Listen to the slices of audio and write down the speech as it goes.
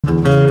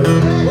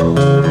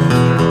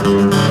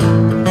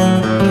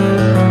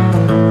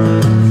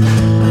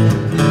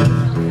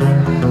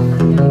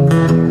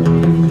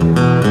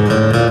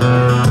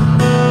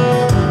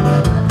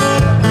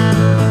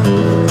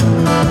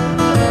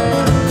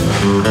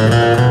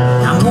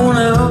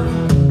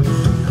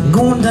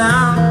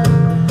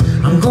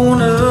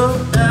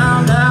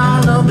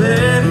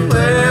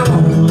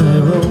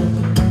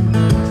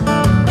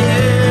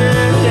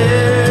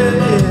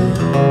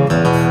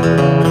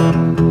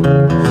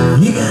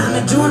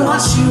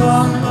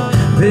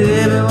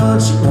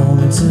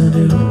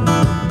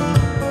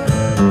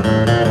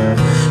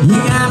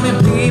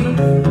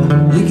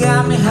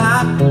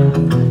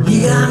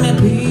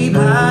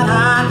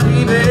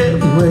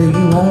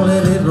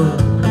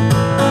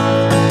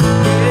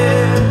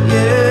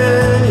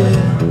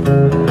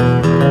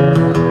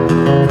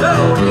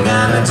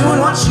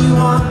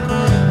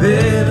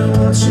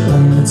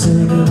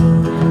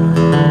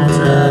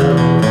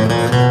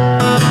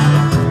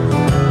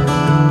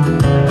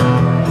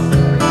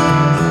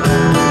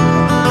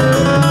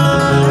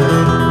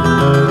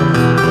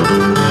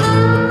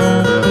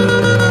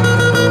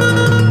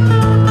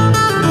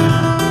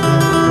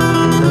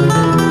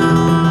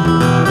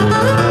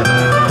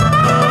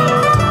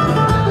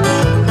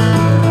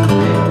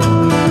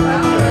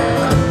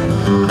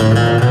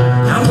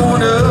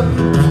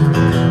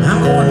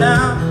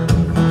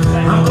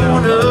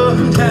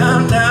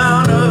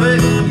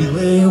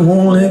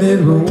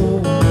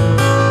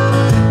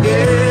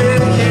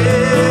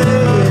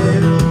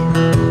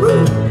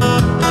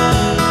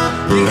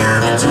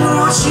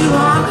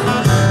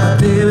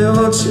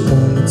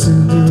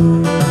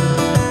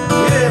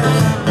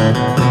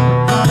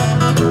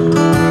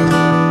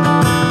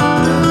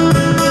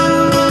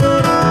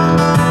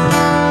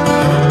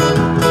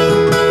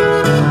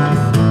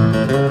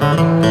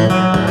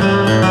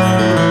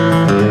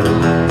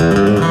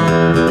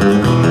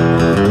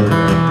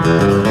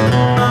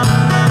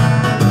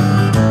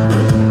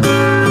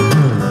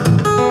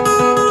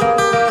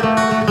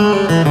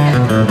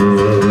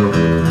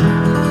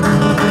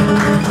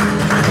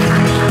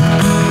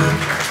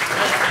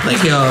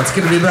It's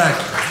good to be back.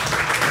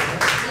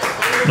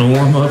 A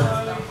warm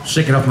up,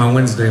 shaking off my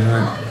Wednesday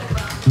night.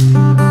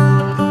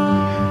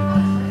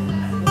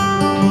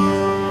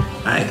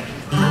 Hi.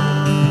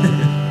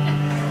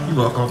 You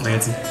walk off,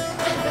 Nancy.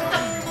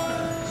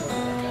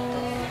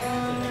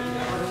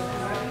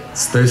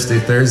 It's Thirsty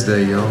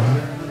Thursday, y'all.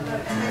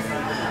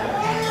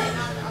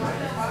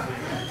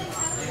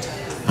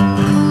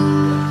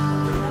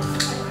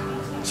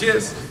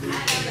 Cheers.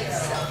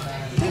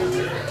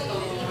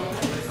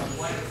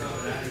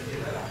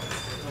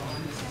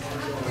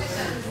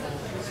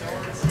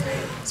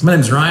 So my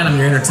name's Ryan. I'm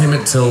your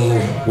entertainment till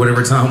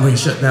whatever time we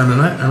shut down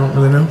tonight. I don't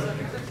really know.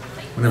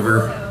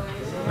 Whenever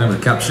the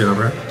cops shut up,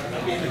 right?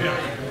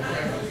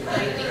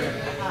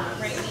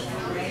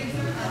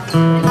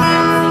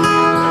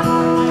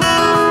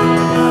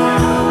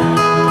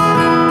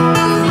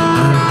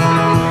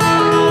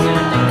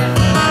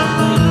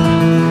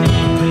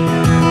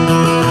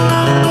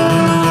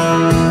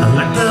 I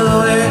like the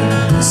way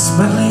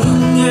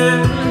smiling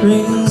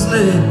earrings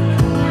lit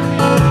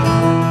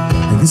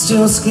against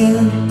your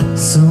skin.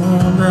 So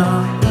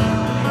brown.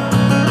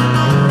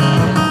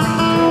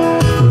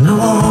 Well,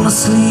 I wanna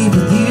sleep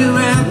with you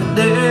in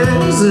the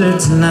desert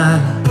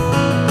tonight,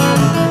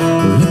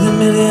 with a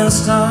million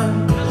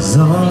stars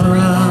all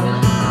around.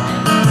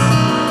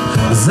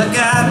 'Cause I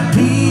got a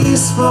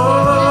peaceful,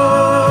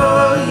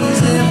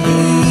 easy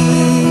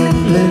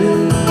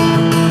feeling.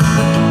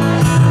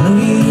 I know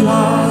you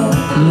won't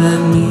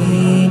let me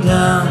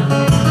down,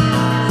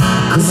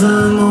 'cause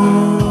I'm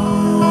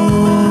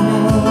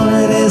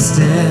already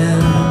standing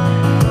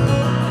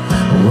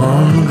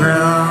on the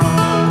ground.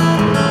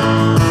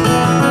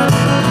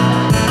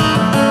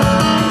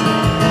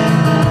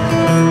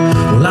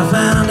 Well, I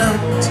found out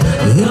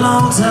a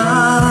long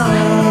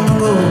time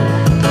ago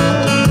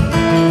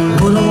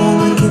what a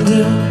woman can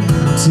do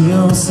to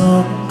your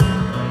soul.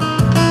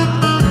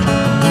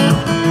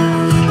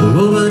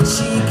 Oh, but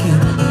she can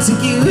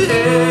take you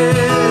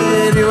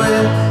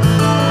anywhere.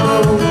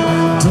 Oh,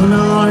 don't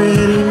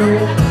already know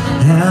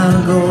how to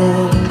go.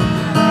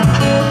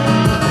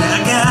 I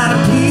got a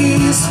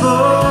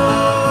peaceful,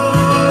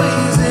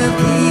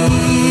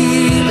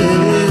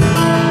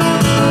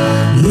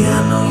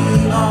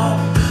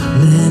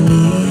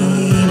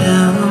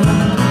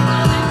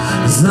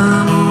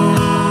 I'm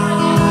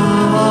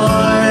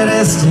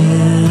already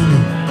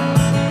standing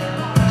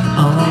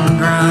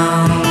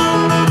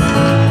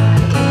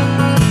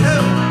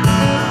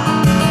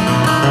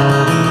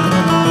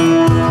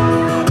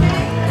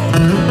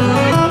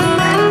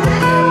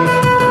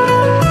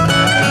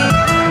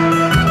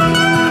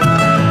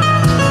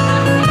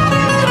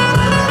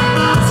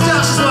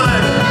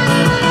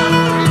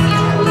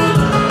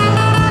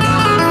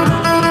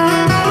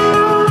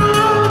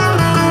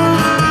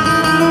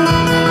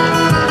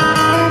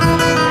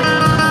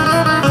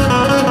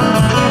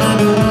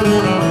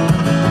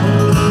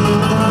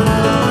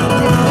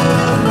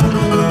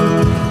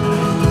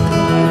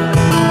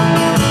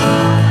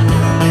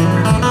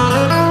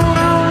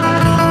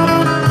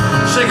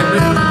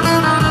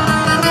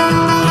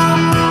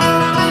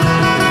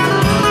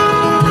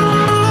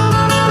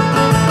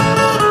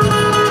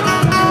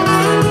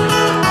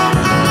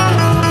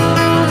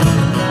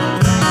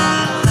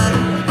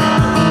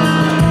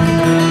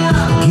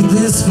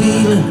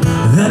feeling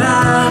that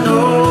I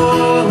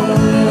know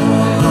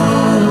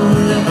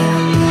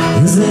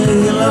is a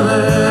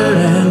lover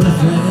and a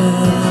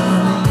friend.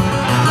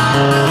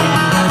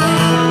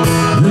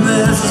 And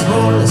there's this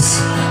voice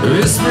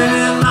whispering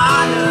in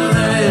my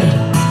ear,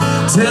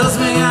 tells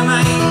me I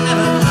might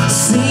never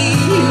see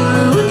you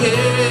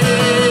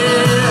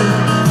again.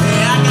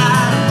 Yeah, I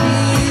got a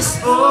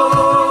peaceful,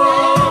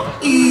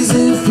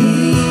 easy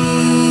feeling.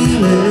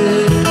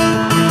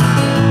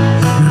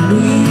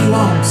 You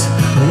won't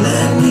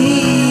let me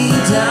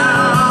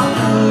down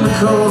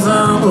because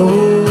I'm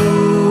old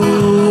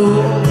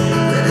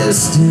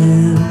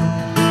resting.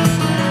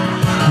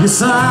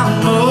 Yes,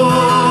 I'm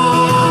old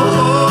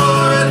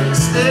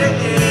resting.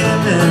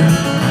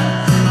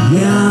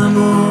 Yeah, I'm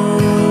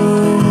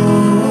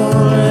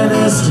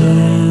already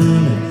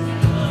standing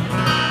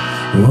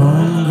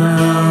on the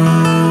ground.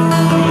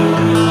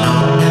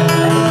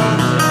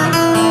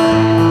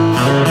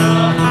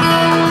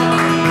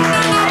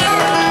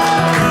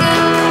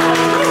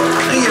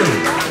 Thank you.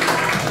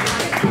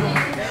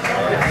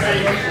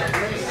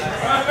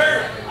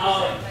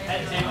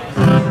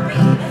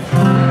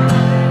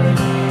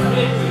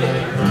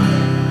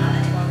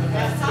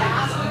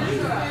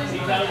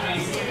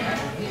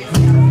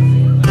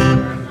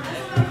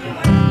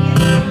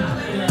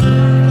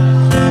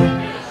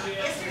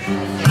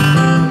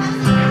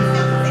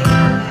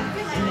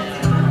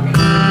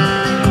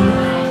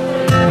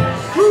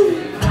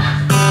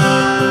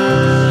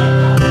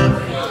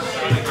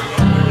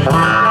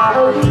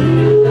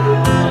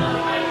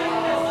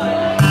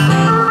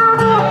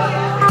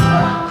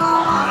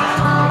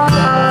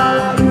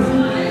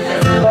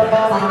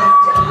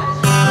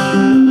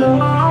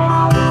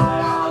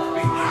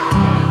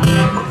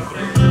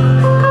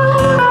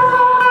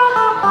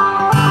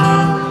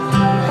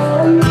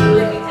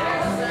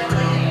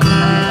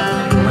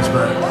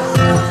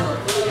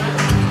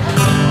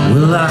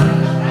 Well,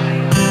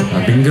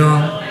 I've been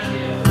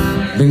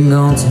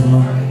gone too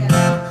long,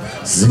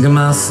 singing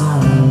my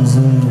songs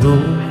on the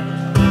road.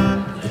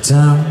 The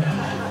town,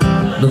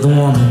 not the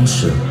one on the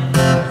show,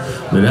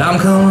 but I'm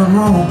coming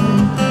home.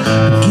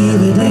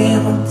 Give a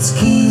damn what these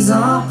keys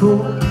are for.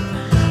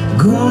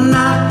 Gonna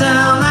knock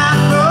down that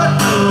front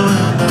door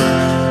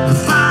and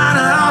find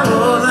out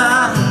what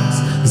lies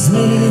is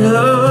made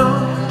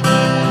of.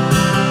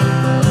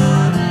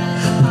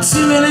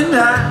 Too many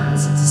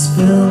nights this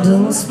film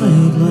don't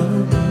make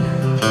love.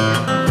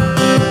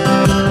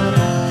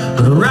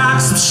 Gonna rock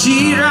some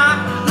sheetrock,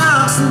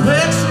 knock some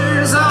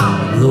pictures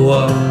off the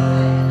wall.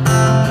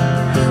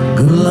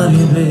 Gonna love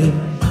you, baby,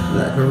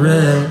 like a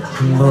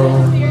wrecking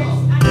ball.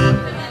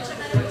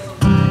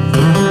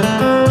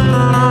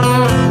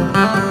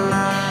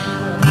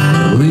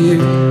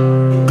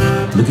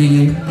 Look at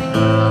you,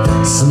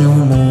 send me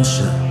one more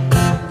shot.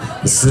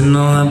 You're sitting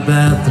on that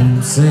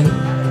bathroom sink.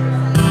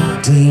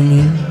 Damn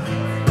you,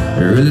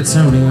 it really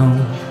turned me on.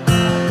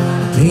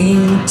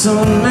 Paint your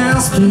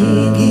toenails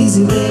pink,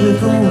 easy baby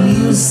for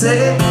you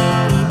say.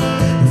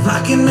 If I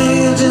can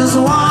make just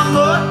one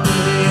more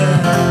day,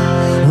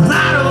 well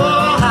that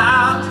old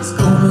house is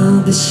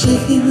gonna be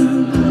shaking.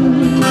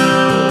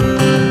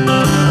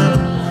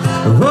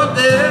 I hope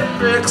that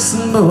bricks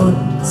and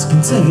boards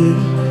can take it.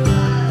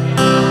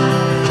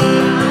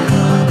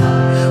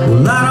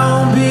 Well, I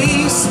don't be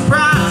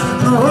surprised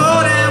if the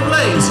whole damn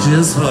place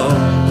just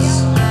falls.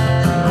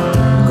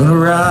 I'm gonna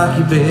rock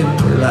you, baby,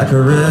 like a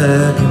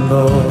wrecking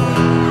ball.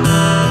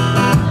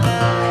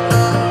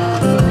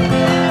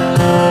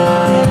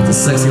 It's a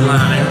sexy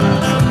line, eh?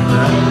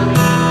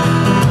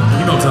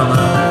 You know what I'm talking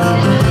about.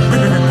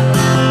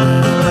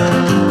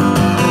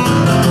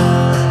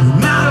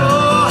 My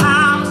old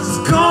house is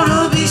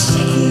gonna be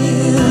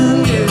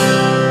shaking, yeah.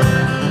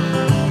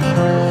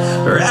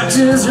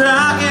 Raptures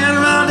rocking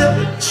around the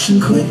and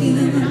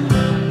quickening.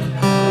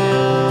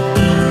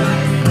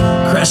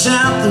 Crash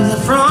out through the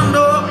front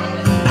door,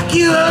 back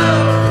you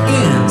up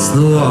against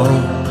the wall.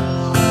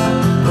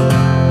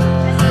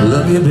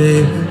 Love you,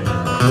 baby,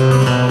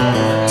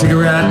 take it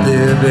right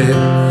there, baby.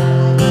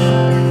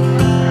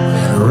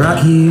 And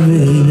rock you,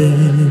 baby,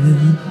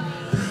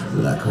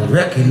 like a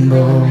wrecking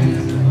ball.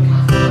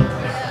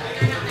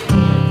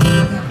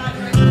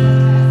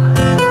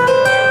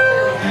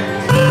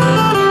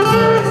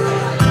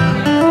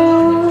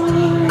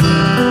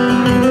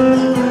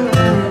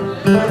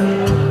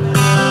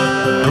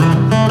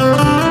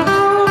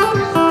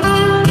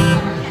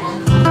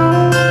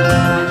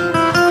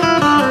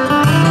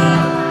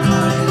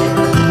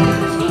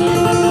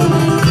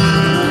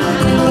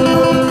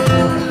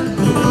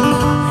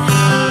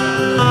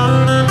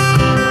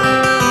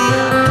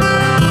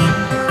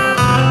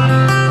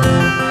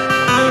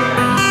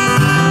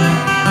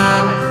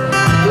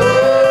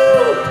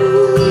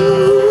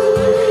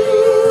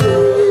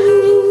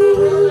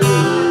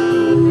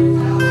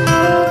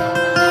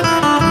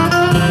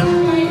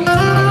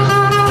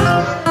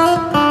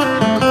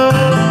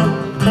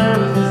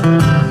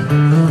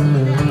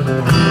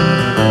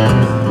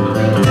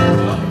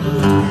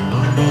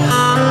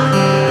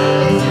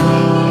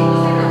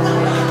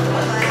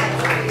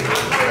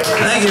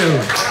 Thank you.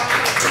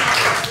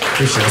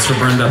 Appreciate it. That's for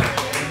Brenda.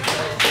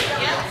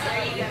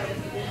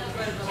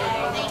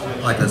 I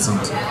like that song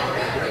too.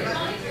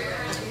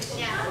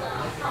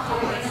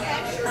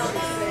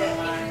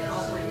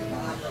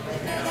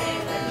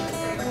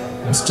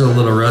 I'm still a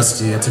little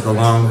rusty. I took a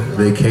long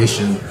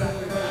vacation.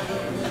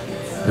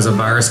 There's a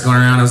virus going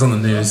around. It was on the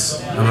news.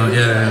 I don't know.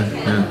 Yeah. I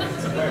don't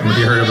know if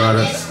you heard about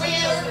it.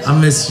 I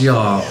miss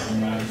y'all.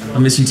 I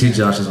miss you too,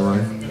 Josh's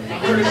wife.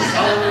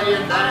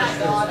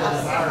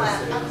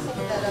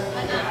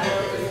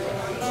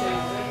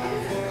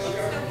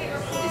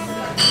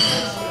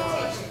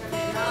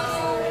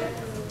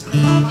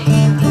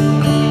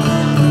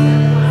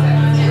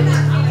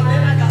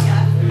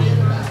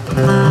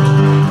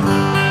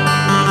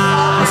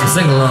 Some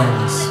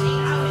sing-alongs.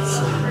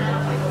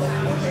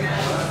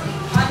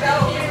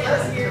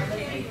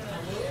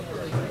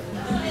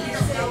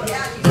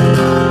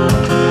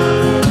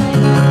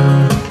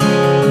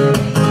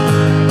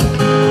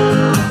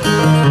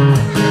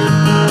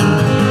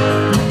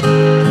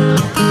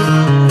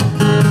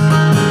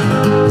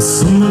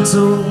 Someone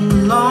told me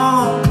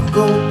long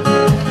ago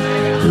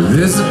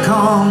there's a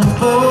calm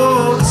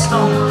before the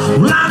storm.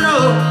 Well, I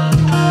know,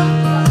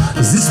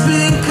 'cause it's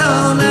been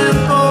coming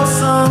for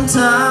some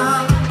time.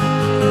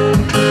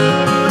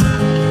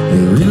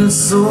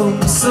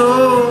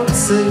 So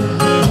say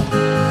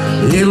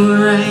it'll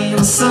rain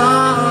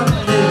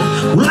someday.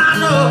 Well, I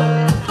know,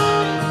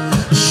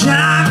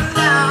 shining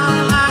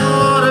down like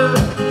water.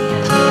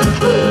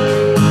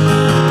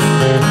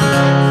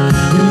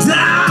 And I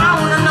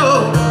wanna know,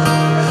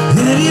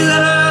 have you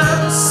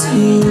ever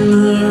seen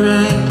the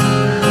rain?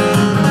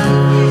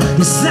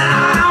 Yes, I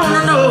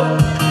wanna know,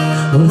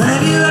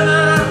 have you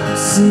ever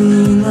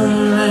seen the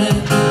rain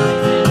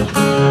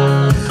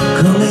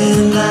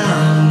coming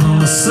down on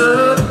a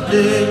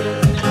Sunday?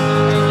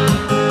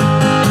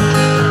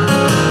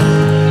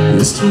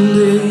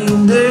 Yesterday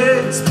and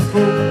days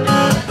before,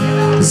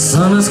 the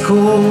sun is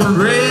cold and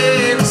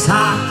rain is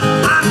hot.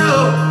 I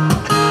know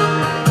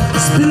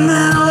it's been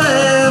that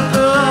way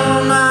for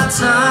all my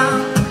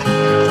time,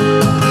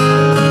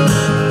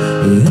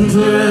 and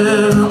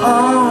forever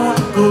on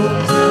it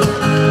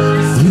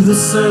goes through the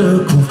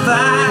circle,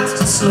 fast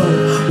and slow.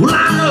 Well, I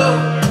know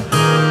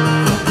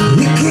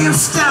you can't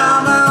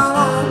stop my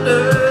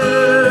wonder.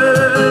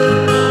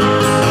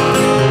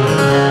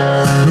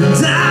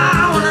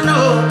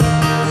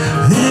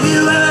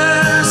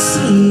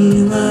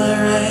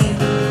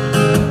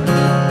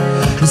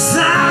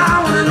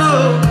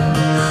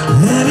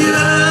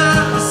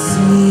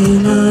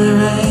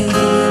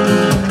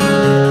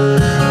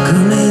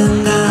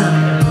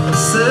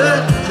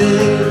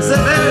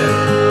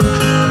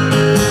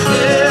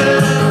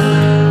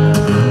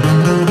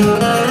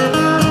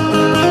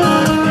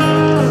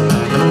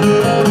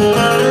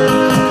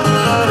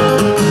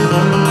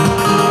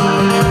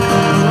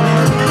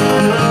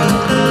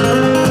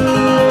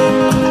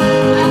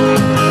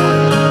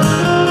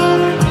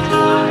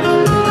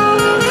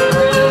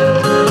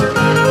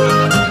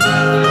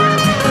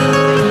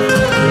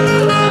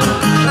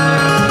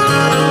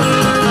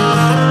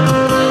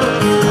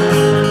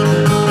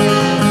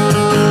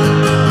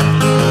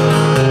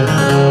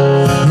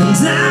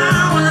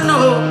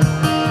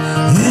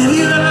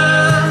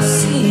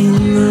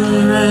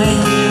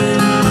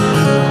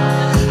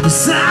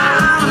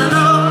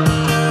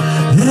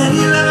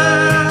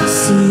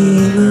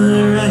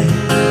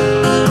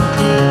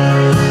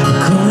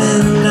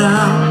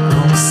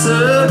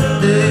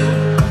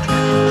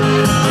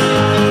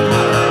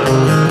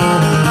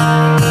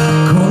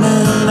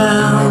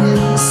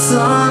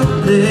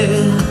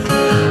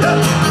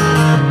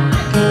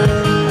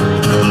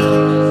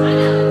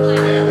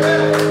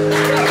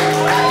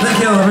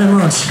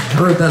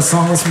 I wrote that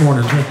song this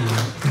morning. Thank you.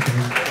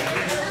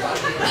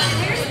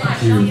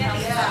 Thank you.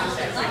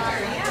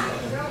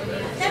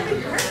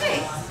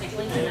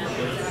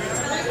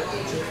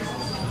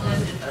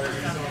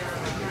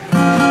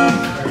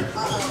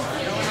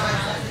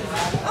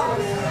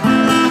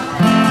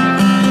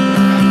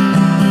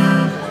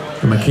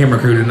 For my camera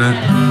crew tonight.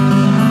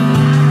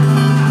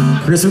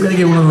 Chris, we gotta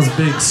get one of those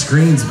big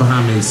screens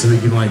behind me so we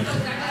can like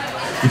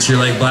get your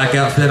like black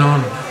outfit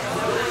on.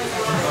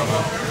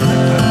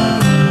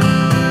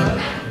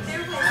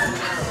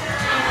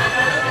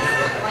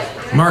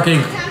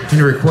 Marketing, can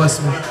you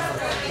request me?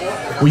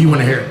 What you want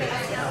to hear?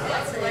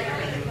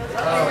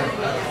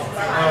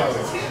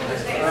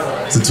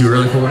 Is it too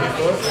early for it?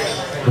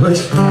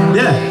 Bush?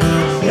 Yeah,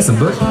 I got some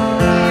Bush.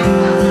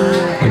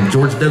 Like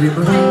George W.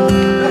 Bush.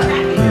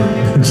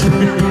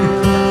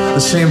 The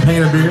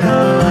champagne of beer.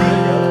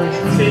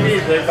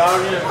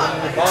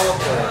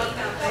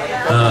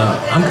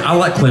 I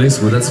like Clint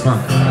Eastwood, that's fine.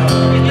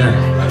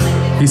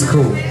 Yeah, he's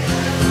cool.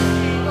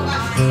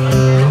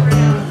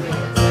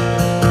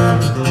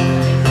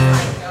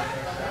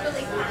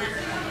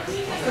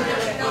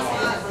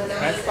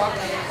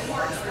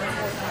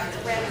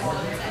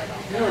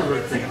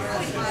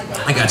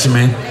 I got you,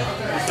 man.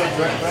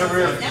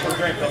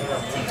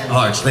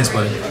 Large, thanks,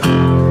 buddy.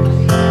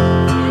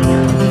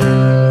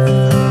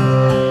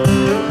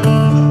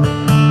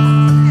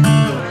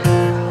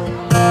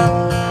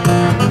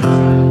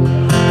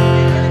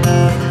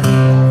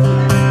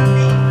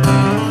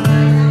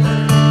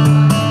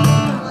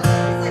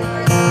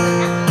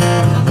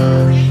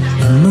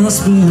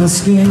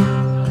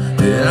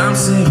 that I'm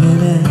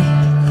singing it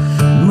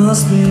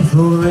must be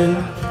for real.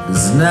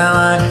 'Cause now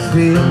I can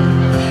feel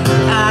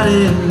I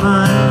didn't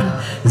mind.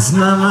 It's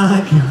not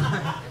my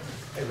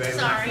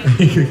Sorry.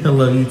 I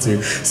love you too.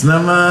 It's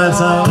not my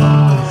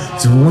time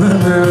to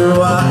wonder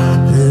why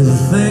there's a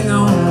thing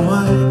on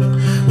white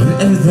when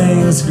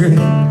everything's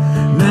great.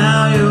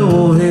 Now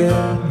you're here,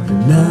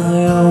 now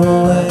you're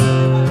away.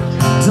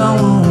 Don't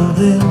want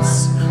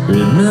this,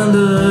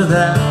 remember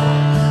that.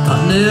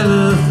 I'll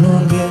never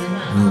forget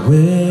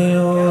where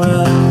you're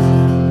at.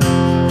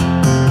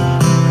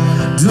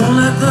 Don't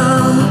let the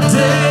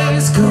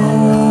days go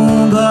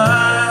by.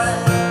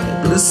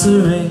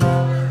 Glycerine,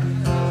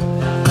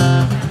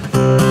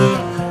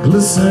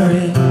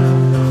 glycerine.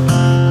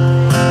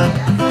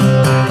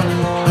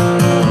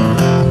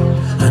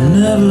 I'm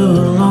never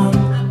alone,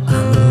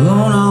 I'm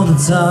alone all the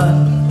time.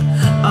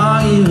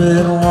 Are you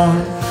at one,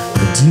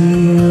 or do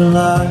you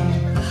lie?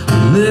 We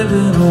live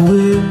in a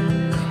world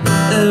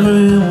where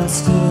everyone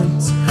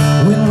stands.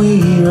 When we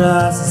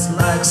rise, it's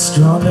like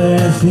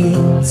strawberry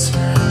fields.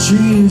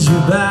 Trees you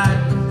back,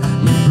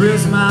 you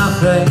bruise my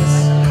face.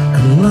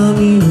 I love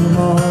you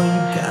more,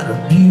 you got a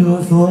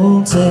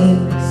beautiful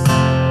taste.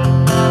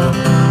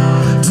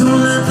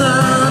 Don't let the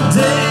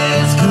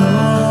days go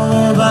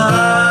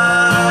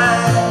by.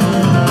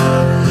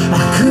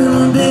 I could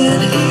have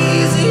been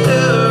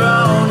easier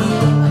on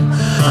you.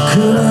 I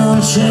could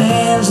have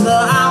changed the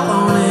I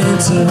wanted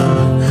to.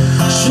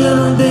 Should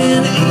have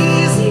been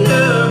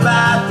easier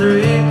by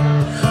 3.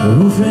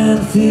 Roof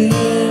and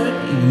fear,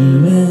 you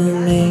and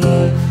me.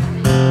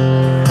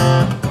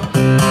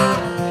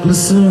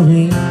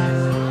 Glycerine,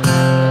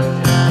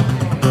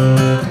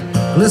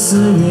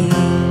 glycerine.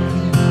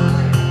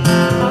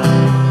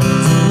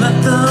 Don't let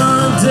the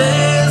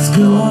days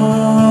go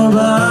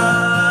by.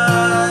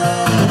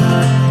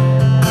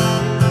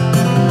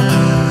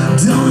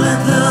 Don't let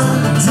the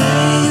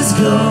days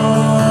go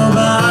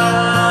by.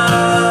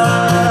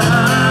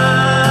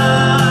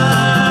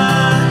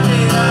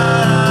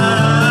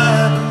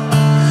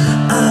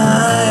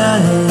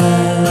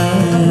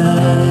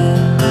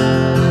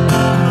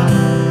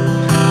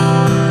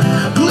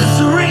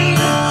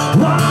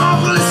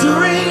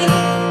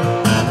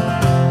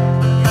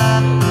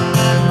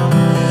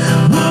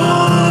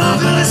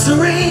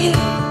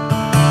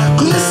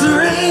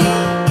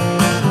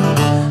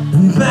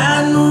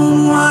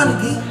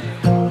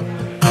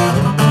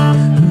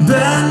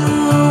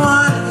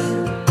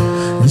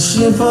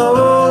 She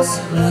falls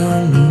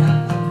around me.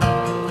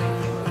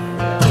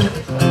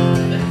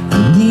 I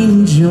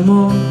need you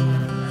more,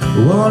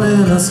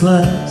 wanting us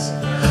less.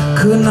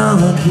 Could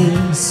not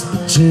kiss,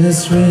 but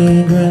just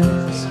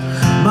regrets.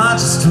 Might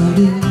just to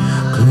be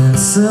clean,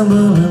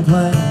 simple and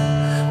plain.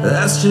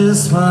 That's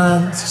just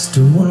fine, it's just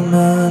one of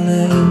my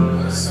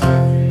names.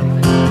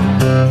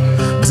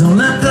 Don't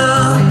let the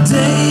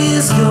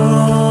days go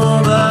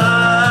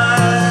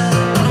by.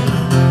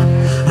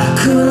 I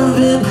could have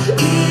been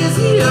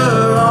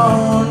easier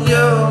on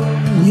you,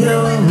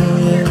 yeah.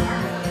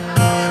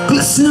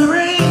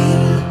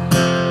 Glycerine,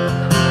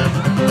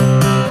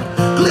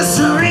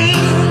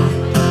 glycerine,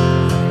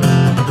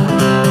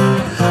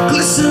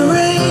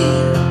 glycerine,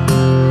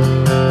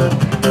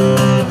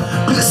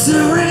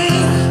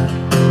 glycerine.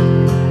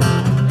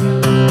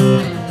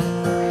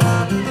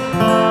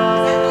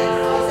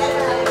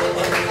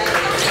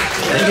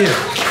 Thank you.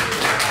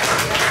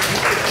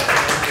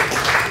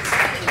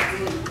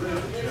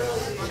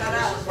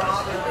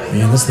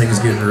 Man, this thing is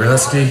getting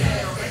rusty.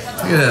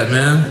 Look at that,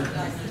 man.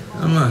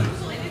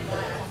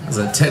 There's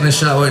a tetanus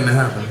shot waiting to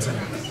happen.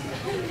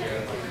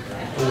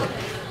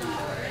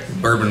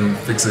 Bourbon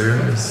fixer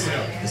is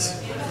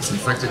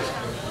infected.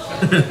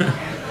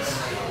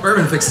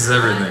 Bourbon fixes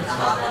everything.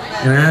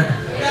 You know that?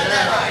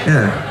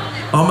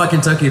 Yeah. All my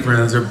Kentucky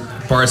friends are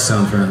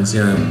Bardstown friends.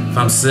 You know, if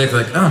I'm sick,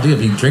 like, oh, dude,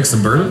 have you drink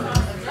some bourbon?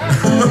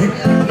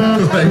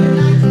 Like,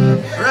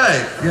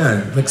 right,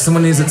 yeah. Like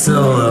someone needs to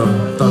tell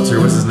Dr.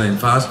 What's his name?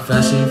 Fauci?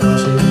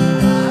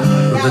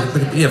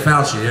 Yeah,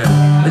 Fauci,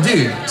 yeah. But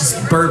dude,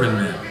 just bourbon,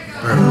 man.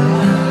 Bourbon.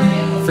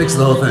 Yeah. Fix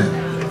the whole thing.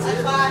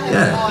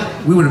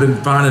 Yeah, we would have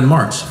been fine in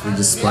March if we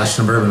just splashed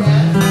some bourbon.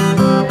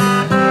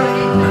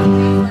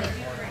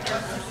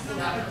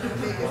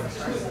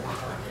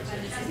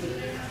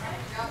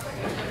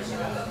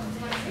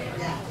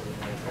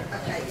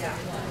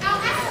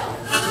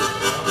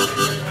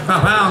 Pow,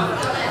 pow.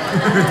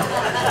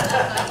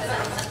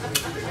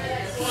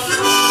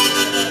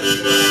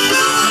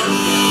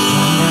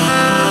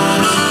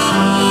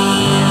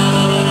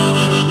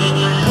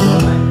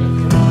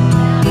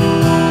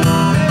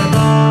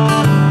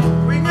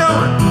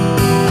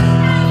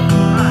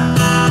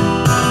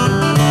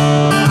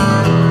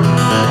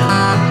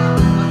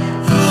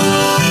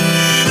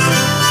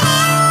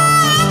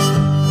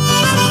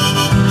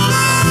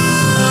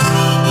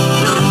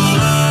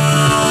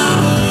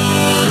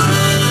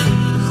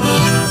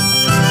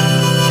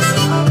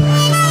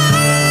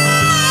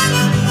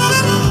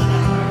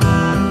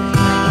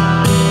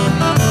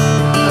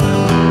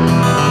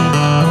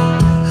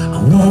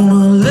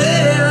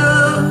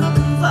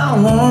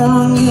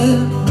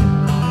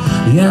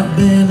 I've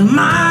been a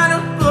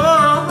miner for a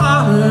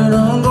heart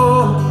of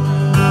gold.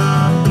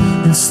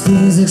 It's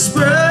these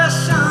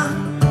expressions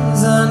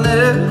I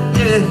never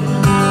get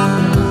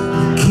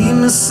keep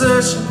me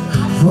searching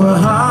for a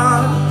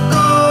heart of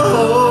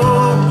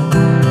gold.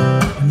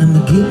 And I'm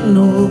getting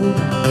old.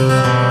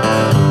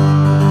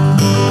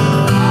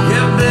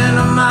 You've been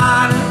a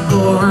miner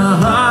for a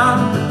heart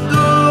of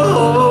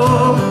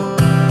gold.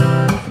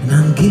 And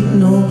I'm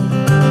getting old.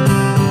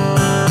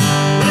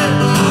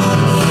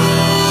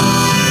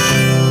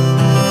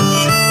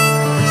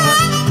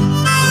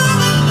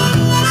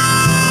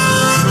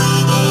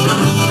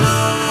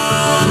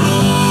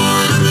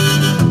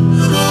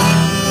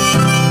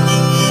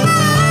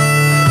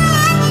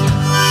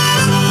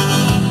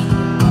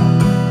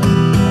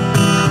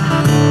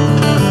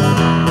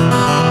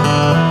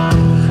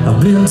 I've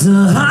been to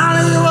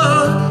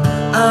Hollywood,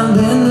 I've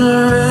been to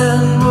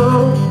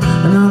Rainbow,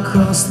 and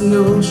across the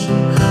ocean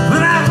with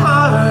that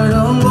heart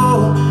of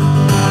gold.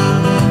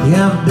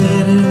 Yeah, I've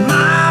been in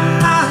my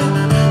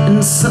mind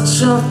in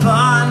such a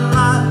fine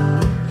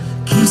line,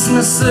 keeps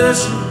me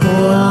searching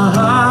for a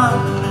heart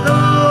of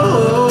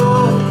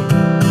gold.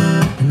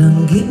 And I'm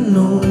getting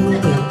older.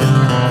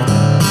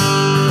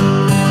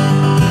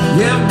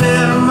 Yeah, I've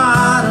been a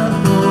miner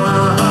for a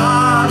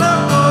heart of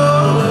gold.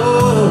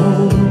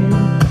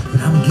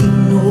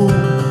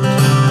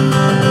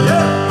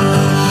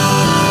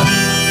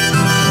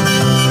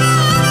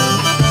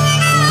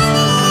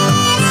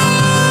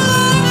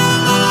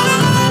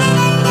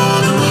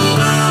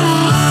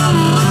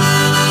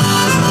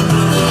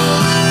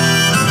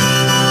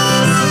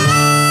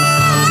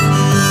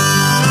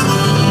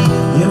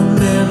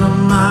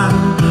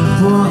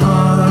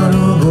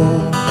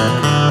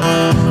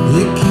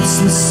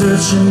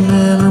 Searching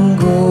and I'm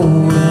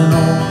going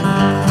on.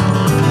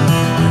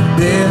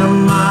 Been a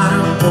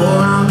miner for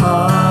a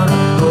heart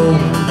of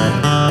gold.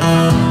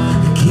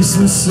 It keeps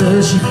me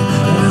searching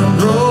and I'm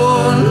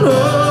growing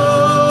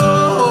old.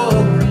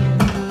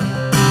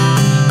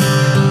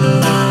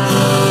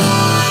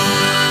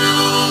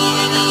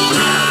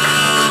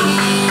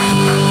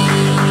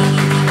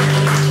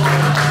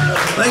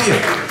 Thank you.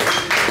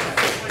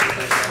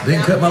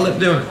 Didn't cut my lip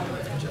doing it.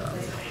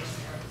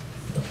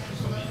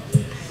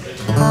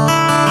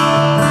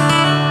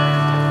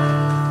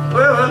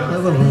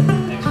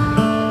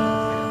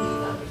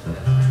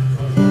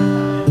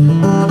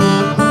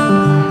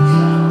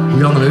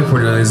 We on the mood for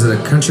today. Is it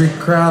a country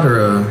crowd or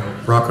a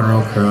rock and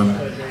roll crowd?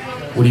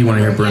 What do you want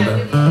to hear,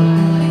 Brenda?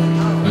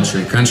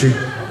 Country?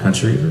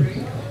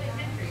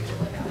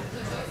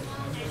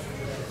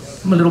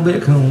 I'm a little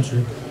bit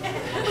country.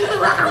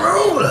 Rock and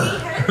roll.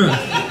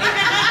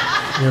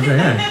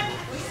 Yeah.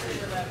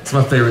 It's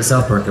my favorite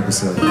South Park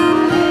episode.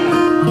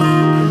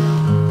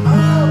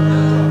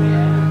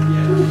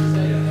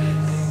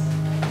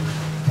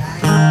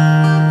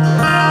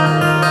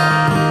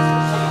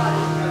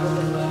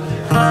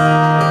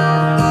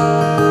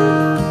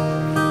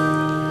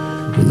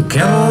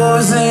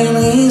 Cowboys ain't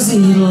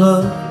easy to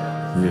love,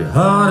 they're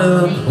hard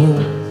to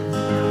hold.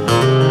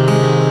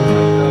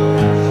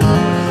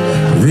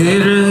 They'd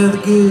rather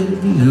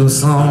give you a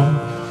song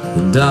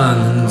than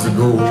diamonds of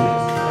gold.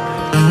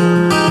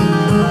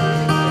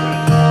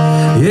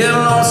 Yeah,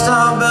 Lone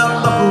Star belt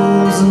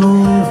buckles and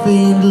old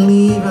faded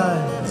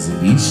Levi's, and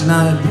each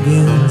night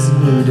begins a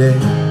new day.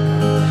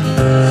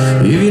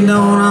 If you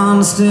don't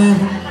understand,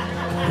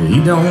 or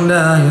you don't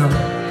die young,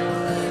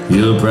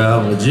 you'll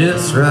probably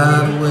just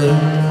ride away.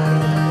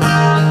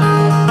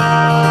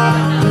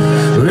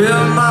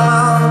 Real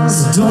mamas,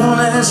 don't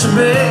let your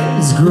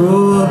babies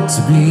grow up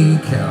to be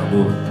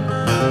cowboys.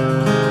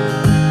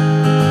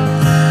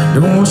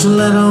 Don't you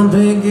let them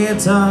pick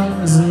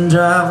guitars and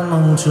drive them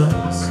on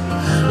trucks.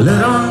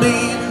 Let them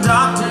be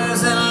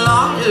doctors and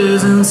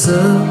lawyers and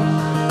such.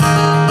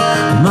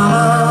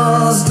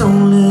 Mamas,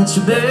 don't let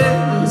your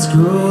babies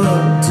grow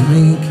up to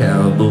be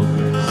cowboys.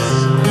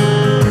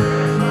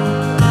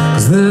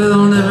 'Cause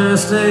they'll never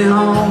stay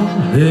home,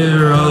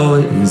 they're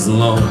always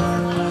alone,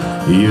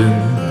 even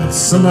with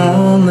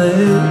someone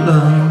they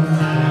love.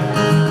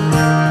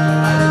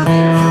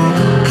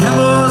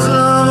 Cowboys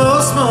love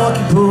old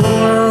smoky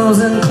portals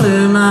and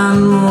clear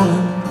mountain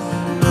mornings.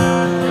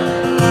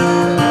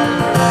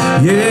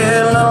 Yeah,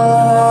 little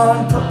warm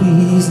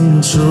puppies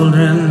and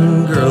children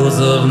and girls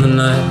of the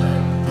night.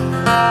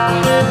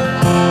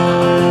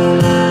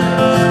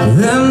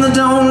 Them that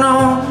don't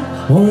know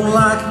won't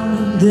like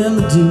them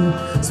that do.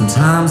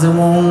 Sometimes they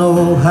won't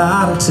know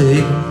how to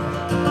take it.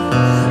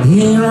 He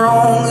ain't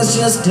wrong, it's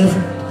just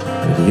different.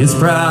 But his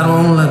pride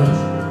won't let him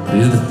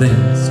do the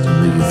things to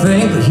make you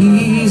think that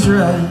he's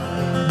right.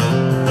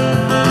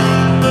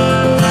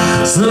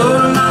 So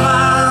to my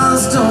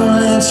eyes, don't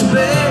let your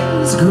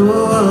babies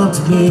grow up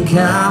to be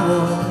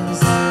cowboys.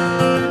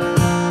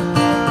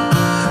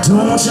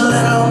 Don't you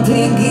let them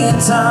pick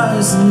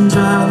guitars and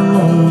drive them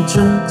on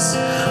trucks.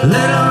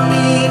 Let them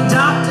be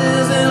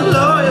doctors and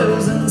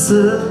lawyers and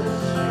such.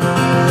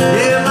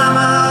 Yeah,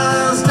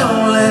 mamas,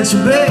 don't let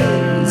your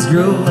babies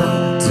grow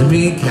up to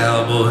be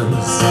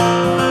cowboys.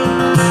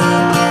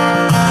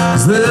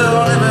 'Cause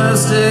they'll never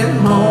stay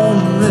home.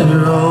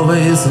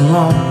 always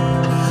alone,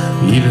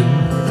 even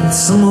if it's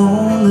some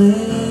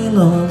only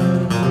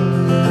alone.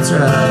 That's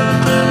right.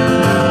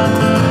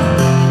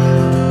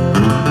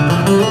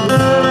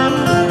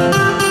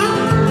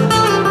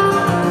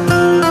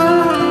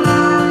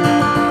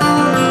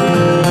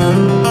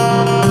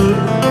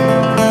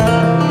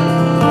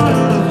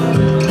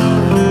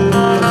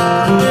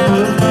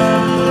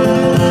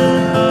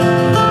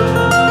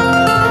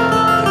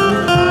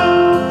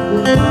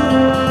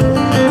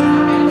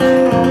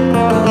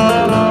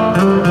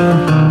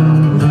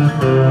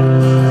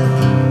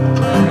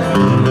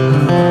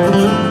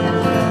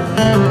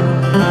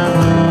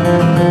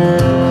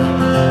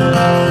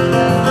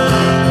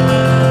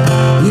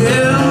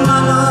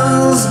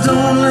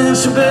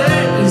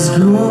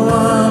 Grow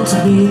up to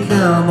be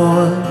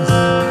cowboys.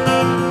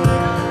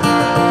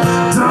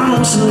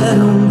 Don't you let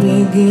them be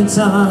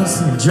guitars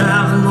and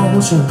driving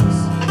motions,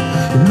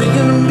 and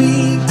making them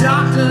be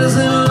doctors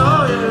and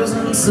lawyers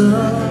and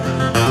stuff.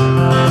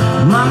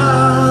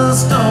 Mamas,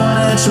 don't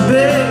let your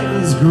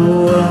babies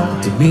grow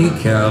up to be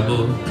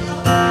cowboys,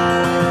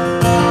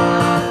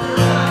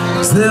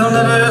 'cause they'll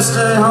never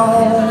stay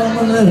home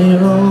and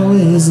they're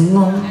always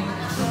alone,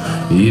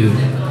 even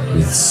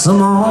with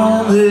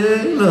someone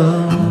they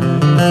love.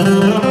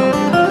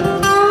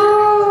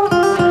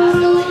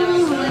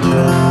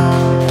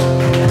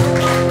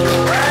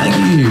 Thank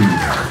you.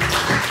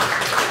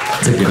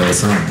 That's a good old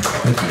song.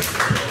 Thank you.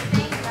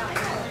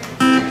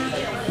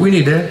 We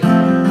need that.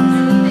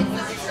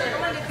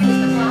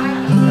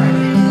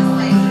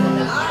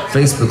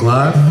 Facebook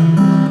Live?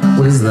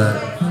 What is that?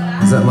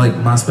 Is that like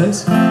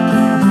MySpace?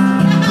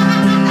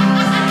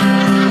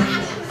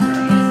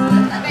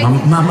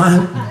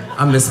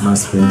 I miss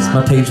MySpace.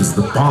 My page was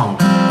the bomb.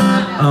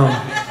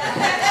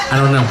 I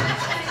don't know.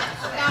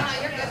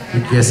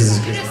 Your guess is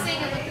good.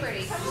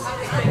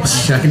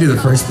 I can do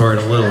the first part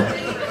a little.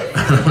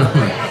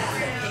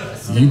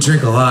 You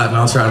drink a lot and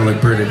I'll try to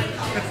look pretty.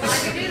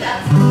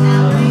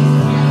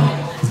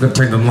 I'm gonna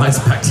turn the lights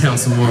back down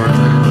some more.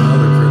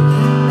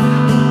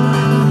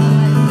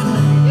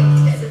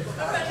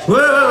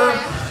 Whoa!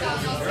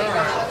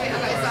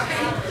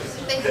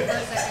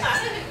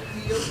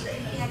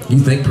 You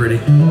think pretty.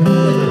 I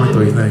like the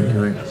way you think.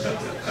 You're like,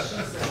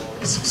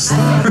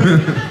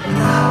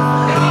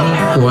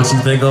 what you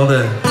think all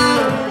day?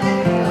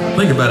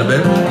 Think about it,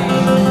 baby.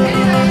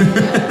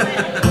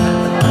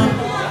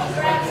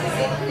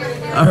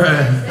 All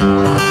right.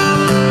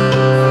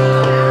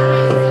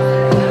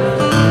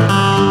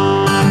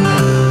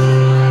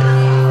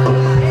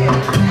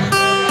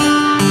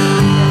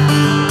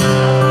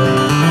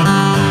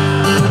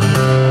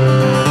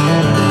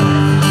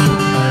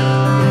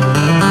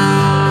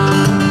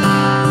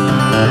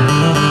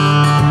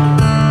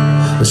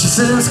 But she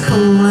says it's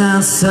cold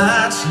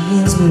outside, she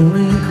hands me a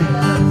raincoat.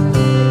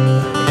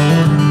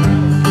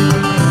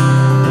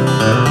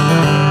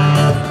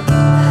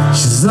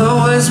 She's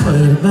always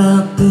worried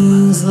about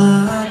things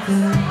like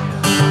that.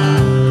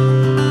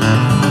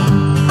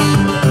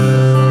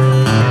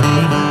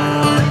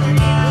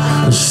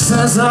 But she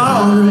says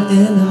all in the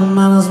end, it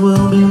might as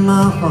well be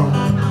my fault.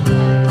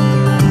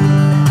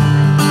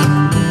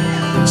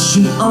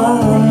 She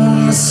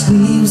only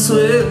sleeps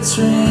with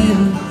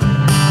dreams.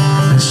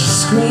 She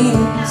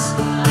screams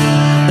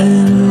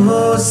and her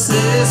voice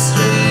is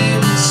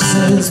strange. She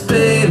says,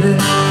 baby,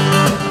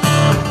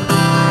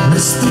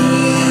 it's 3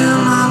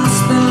 a.m. I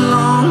must be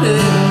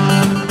lonely.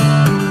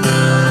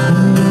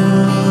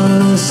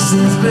 She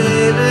says,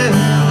 baby,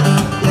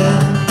 yeah,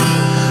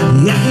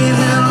 I can't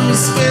help me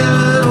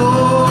scared.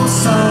 Oh,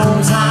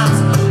 sometimes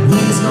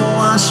winds don't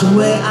wash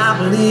away, I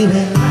believe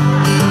it.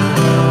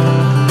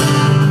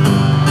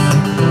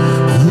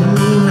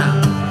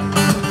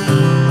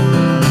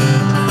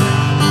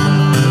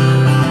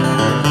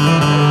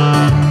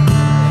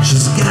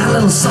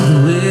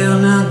 Something real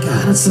now,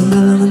 God, it's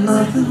better than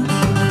nothing.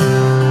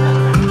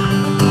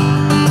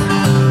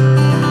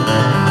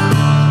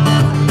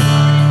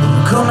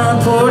 Come on,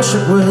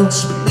 portrait world,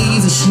 she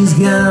believes that she's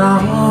got it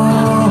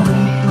all.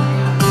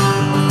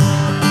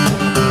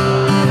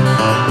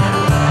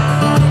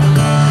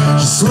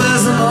 She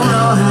swears the moon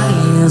all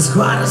hangs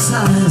quite as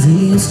high as he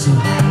used to,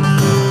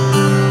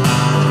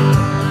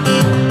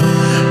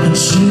 and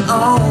she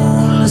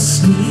only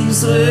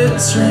sleeps with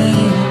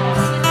strength.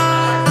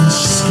 And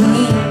she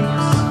screams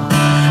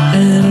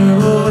and her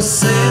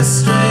voice is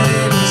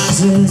straight. She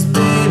says,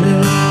 baby,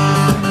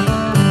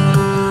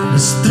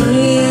 it's 3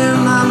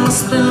 a.m. I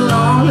must be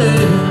lonely.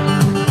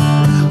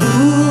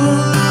 Ooh,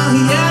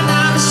 yeah,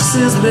 now she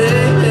says,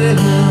 baby,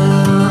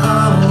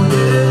 oh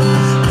yeah,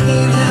 I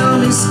can't help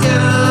me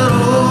scared.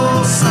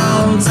 Oh,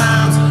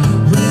 sometimes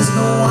winds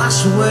don't wash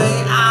away,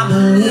 I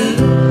believe.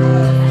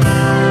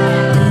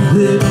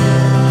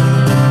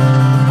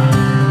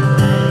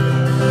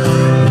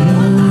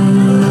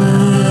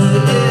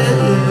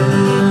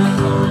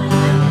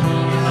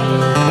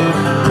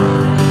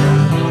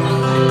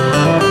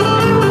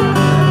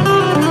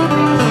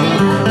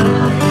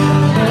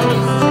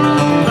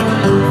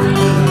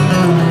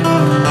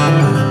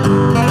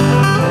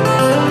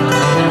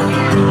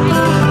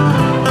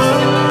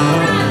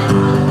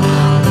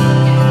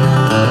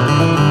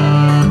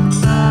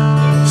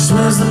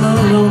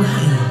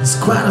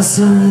 as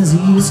soon as he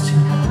used to.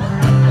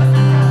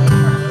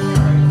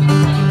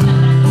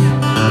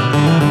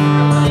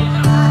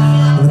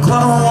 And the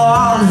clock on the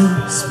wall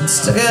has been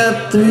stuck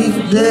up 3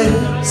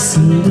 days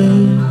and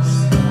days.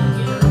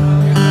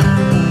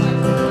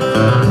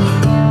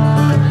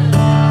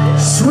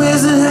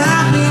 Swears that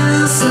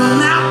happiness and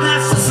now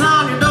that's what's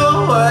on your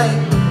doorway.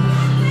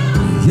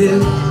 Yeah.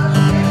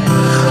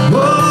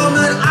 Oh,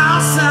 but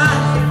outside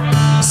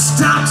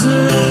stopped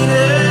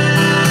raining.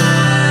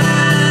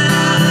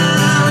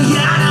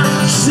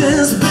 Yeah,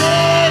 since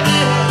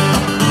baby,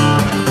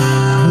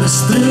 it's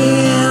 3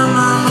 AM,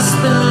 I must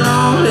be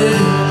lonely.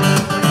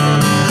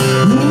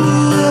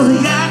 Ooh,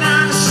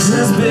 yeah,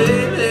 since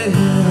baby,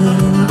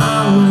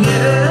 oh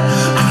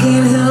yeah, I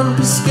can't help but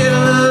be scared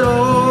of it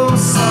all.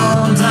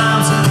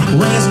 Sometimes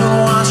waves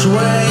gonna wash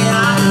away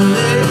out of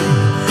this.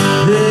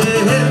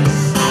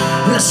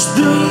 It's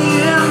 3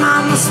 AM, I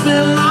must be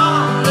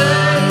lonely.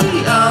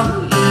 Oh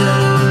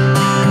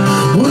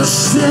yeah. Well,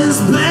 since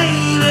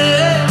baby,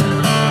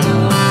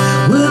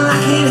 well, I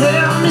can't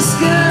help me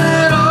scared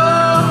at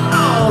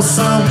all.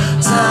 Sometimes.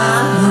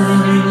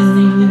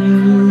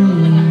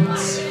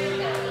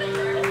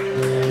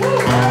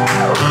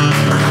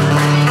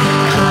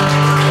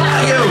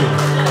 Thank you.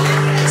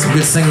 Some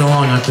good singing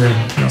along out there.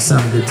 Y'all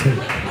sound good too.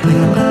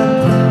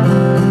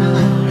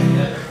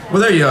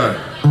 Well, there you are.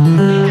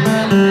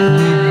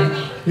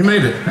 You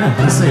made it. Yeah,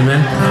 let's see,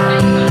 man.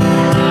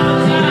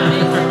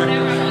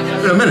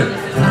 Wait a minute.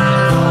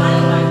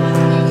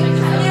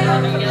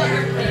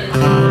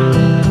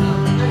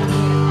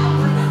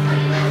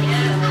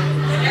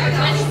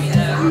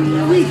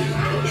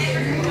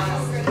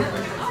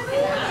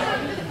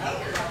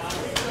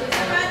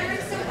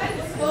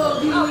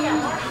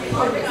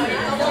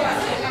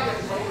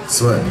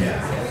 Sweat.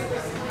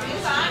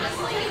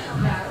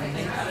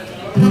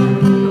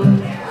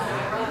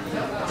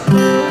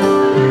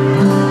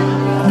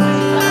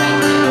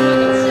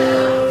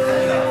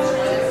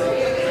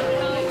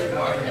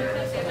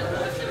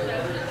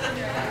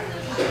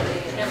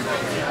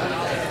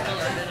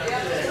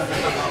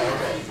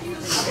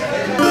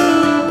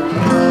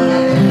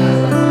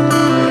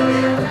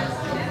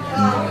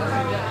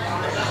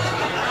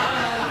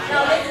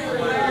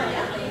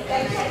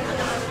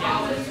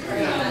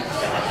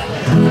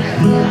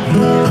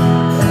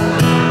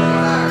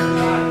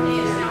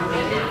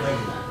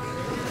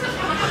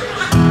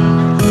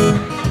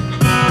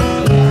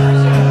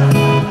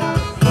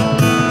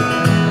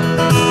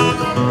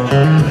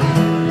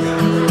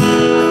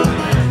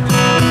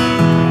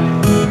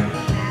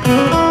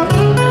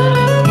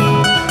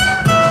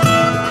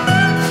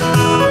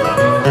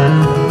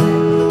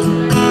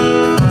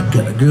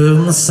 Girl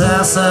on the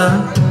south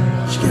side,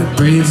 she got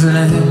braids in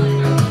her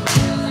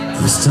hair.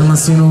 First time I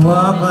seen her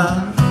walk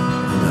by,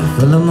 I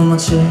fell on my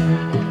chair.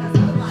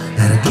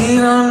 Had to get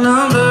her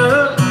number,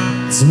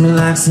 to me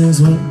like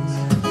 6 weeks.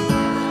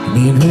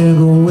 Me and her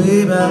go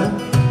way back,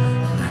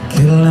 like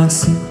Cadillac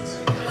seats.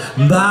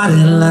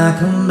 Body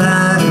like a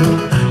Mario,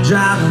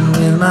 driving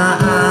with my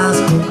eyes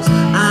closed.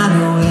 I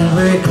know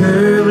every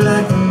curve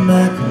like the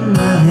back of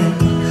my hand.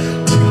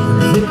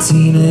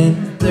 2:15 and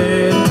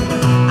 30.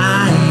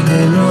 I ain't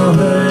in no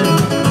hurry,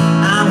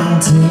 I'm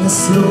gonna take it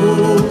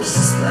slow, just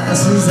as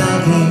fast as I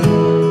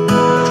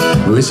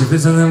can. Wish she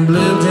fits in them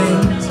blue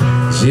jeans,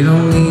 she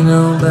don't need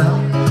no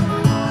belt.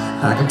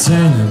 I can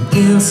turn them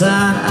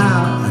inside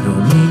out, I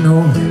don't need no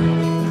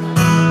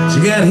help. She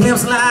got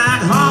hips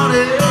like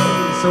honey,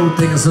 so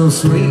thick and so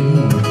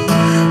sweet.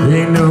 There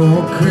ain't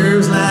no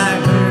curves like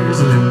hers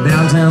in them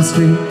downtown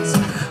streets.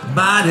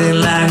 Body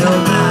like a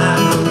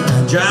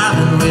Bible,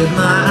 driving with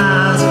my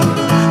eyes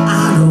closed.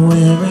 I know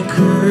every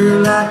curve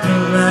like the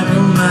back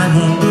of my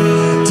hand.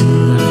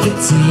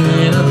 2:15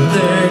 and a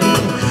 30,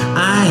 I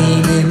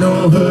ain't in no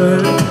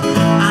hurry.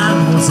 I'm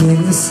gonna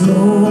take it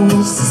slow,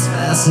 just as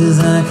fast as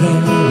I can.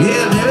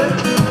 Yeah,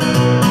 baby.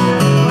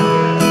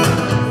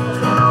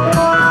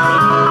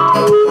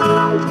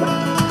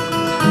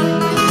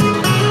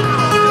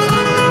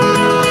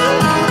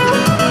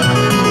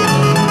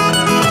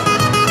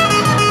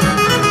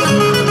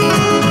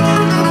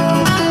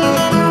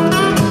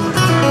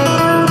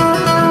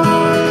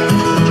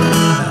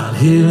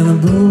 Here in the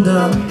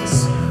boondocks,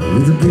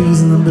 with the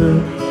breeze and the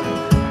bird,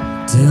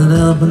 tailed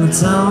up in the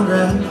tall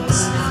grass,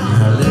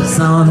 her lips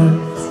on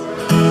earth.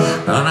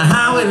 On a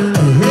highway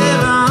to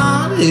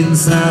heaven,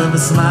 inside of a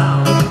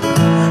smile.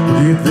 We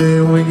get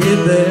there, we get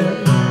there,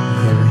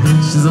 every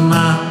inch is a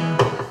mile.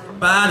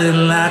 Body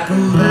like a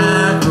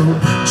macro,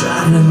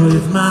 driving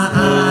with my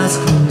eyes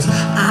closed.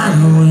 I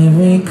know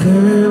every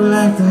curve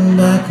like the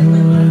back of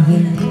my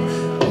head.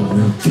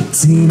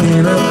 15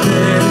 and a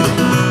 30,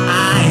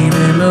 I ain't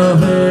in no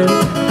hurry.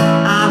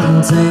 I'm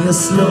gonna take it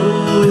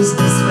slow, just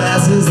as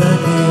fast as I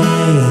can.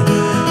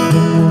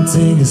 I'm gonna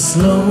take it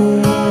slow,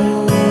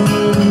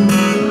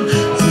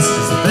 just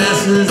as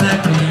fast as I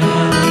can.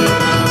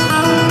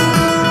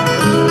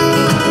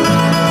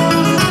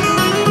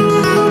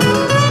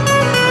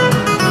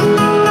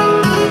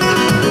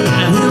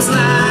 And it's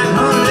like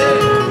honey,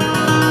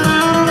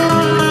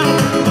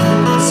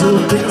 so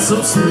thick, so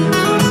sweet.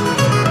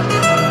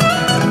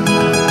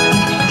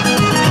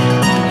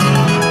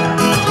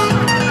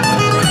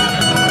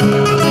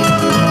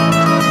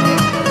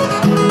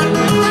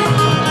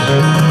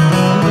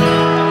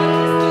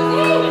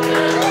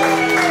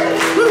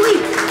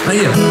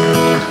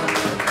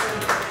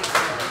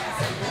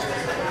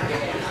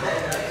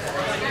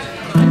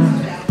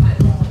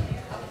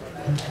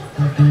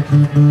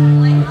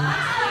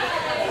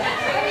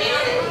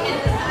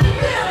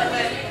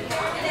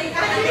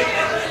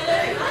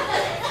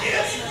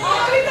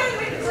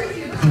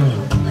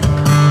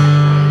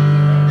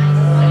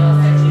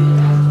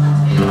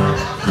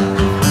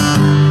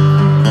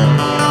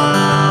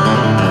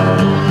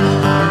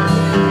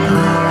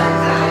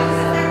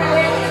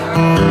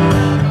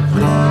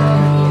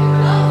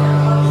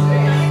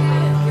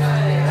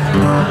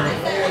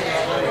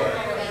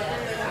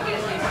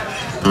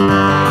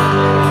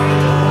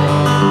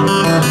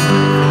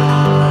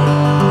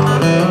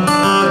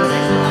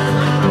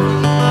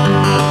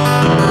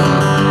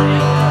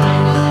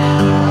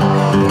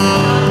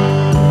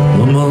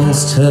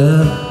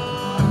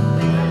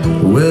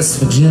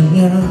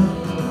 Virginia,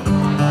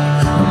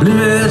 Blue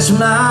Ridge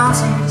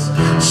Mountains,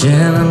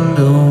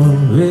 Shenandoah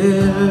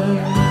River.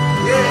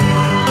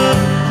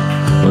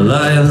 Well,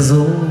 life is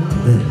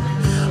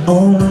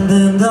older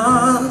than the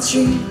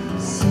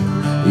trees,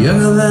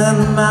 younger than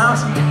the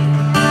mountain,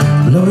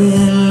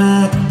 blowing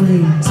like a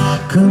breeze.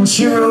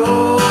 Country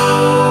roads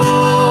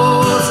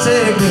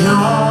take me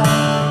home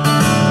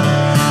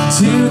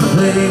to the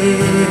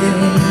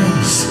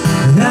place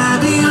I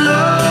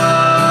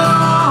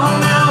belong.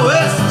 Now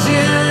West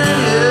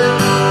Virginia,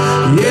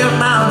 yeah,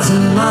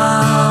 mountain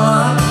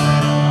mama,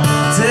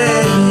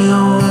 take me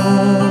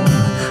home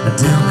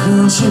down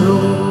country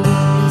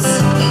roads.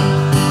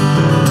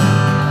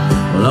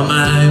 Well, all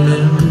my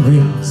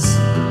memories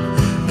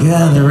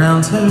gather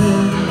round her.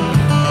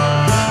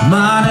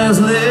 Mine is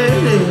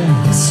lady,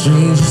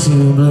 stranger to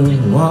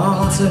blue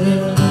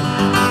water,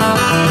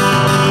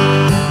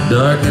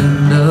 dark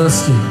and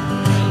dusty,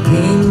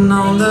 painting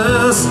on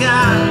the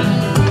sky.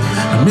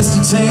 A misty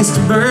taste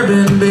of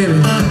bourbon, baby,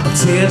 a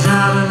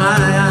teardrop in my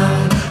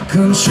eye.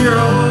 Country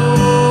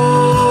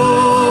roads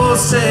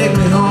take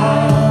me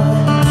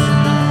home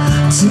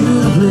to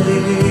the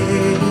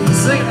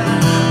place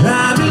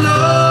I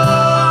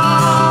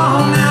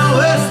belong. Now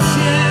West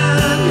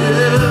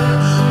Virginia,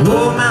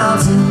 oh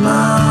mountain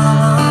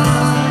mama,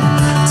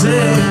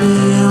 take me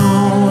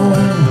home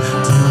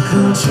down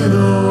country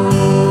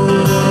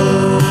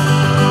road.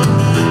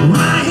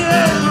 Right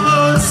here in the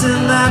woods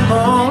in that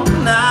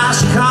morning, now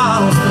she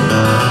calls me.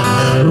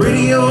 The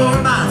radio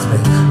reminds me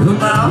of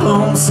my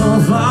home so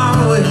far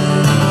away.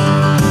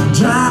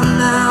 Driving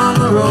down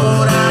the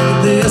road, I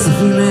get this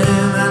feeling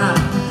that I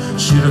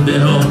should have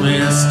been home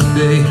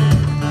yesterday.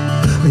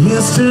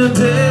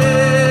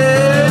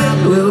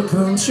 Well,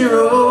 country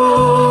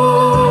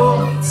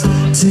roads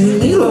take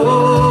me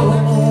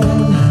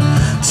home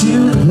to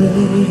the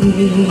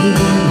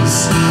place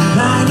I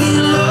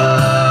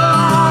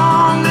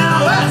belong. Now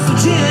West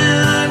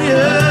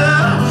Virginia,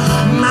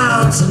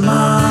 mountain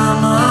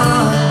mama,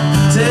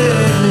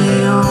 take me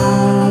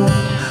home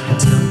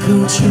down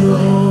country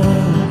road.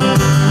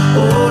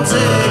 Oh,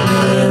 take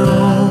me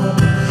home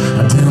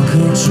down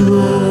country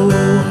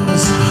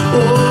roads. Oh,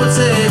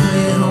 take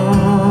me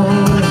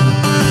home,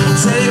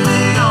 take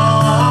me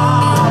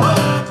home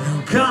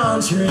down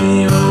country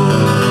road.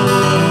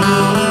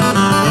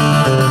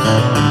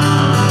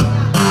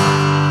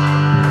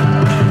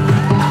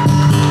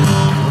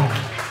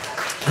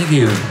 Thank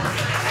you.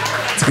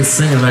 It's good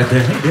singing right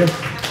there. Thank you.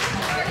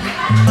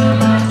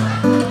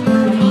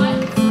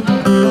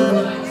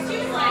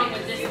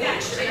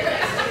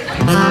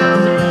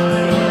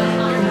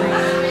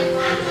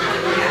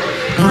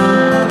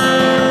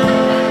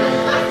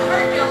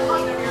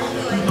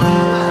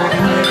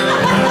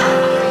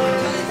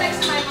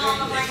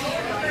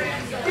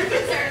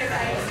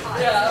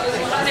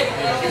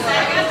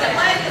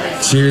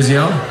 Cheers,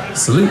 y'all.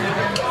 Salute.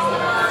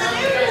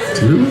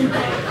 Salute.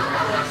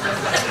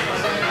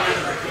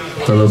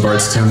 Fellow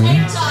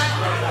Bardstownians.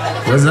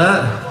 What's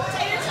that?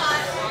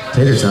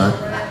 Tater tot.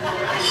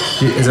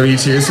 Is that what you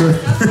cheers with?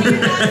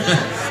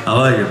 I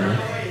like it, man.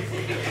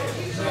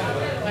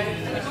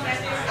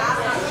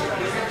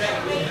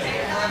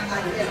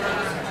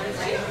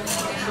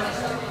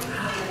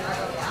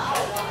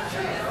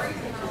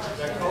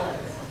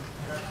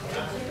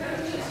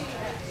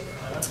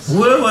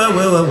 Whoa.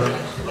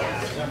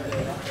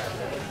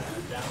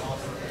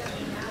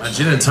 My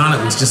gin and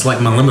tonic was just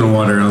like my lemon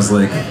water, and I was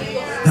like,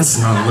 that's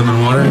not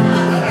lemon water.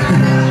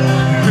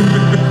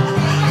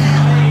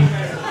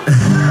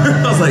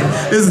 I was like,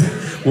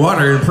 this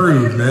water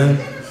improved, man.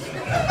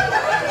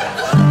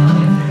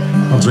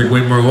 I'll drink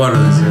way more water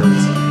this year.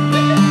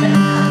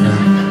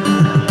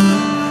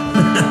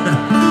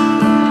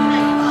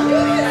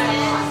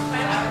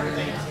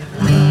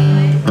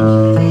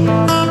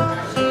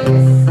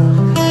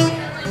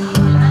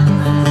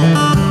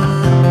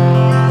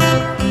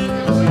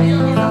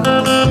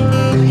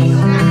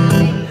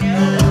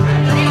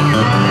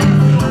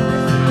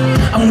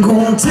 I'm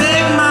gonna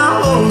take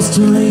my horse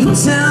to the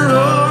town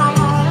road,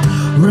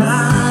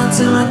 ride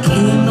till I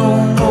can't no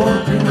more.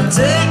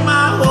 Take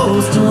my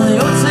horse to the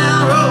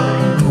town road,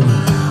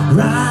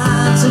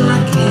 ride till I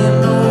can't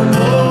no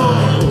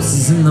more.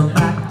 Horses in the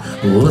back,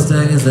 horse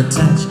tag is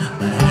attached.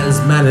 My hat is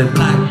matted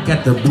black,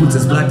 got the boots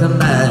as black to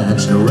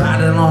match.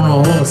 Riding on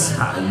a horse,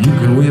 you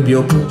can whip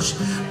your push.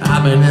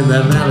 I've been in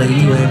the valley,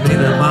 you ain't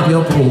been up off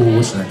your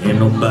porch. Now can't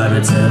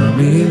nobody tell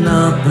me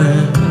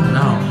nothing,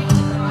 no.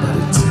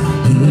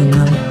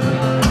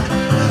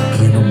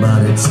 Can't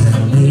nobody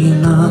tell me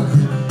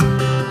nothing.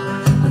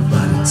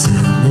 Nobody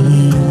tell me.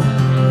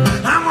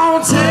 I'm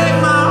gonna take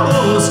my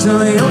horse to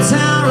the old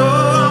town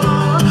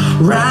road,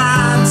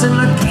 ride till I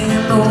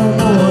can't no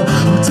more.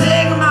 I'm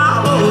taking my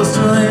horse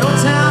to the old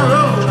town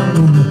road, I'm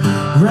gonna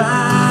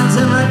ride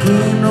till I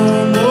can't no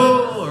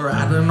more.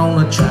 Riding on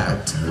the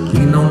tractor,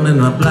 lean on in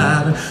the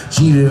bladder,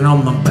 cheating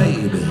on my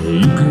baby.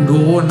 You can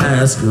go and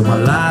ask her. My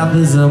life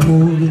is a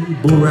movie,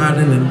 bull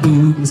riding in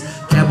booties.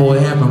 Cowboy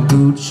hat my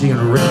boots, she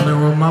gonna rip me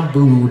on my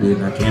booty.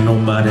 Now can't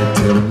nobody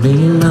tell me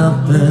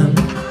nothing.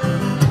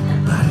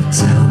 Nobody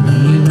tell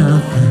me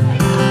nothing.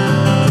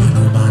 Can't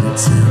nobody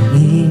tell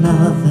me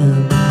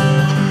nothing.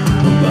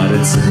 Nobody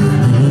tell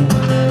me.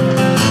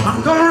 I'm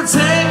gonna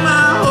take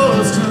my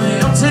horse to the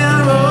old town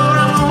road.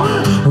 I'm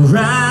gonna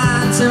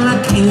ride till I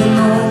can't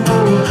no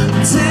more.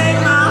 Take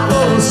my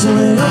horse to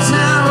the old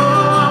town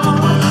road. I'm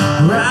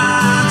gonna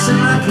ride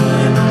till I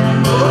can't no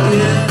more,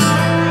 yeah.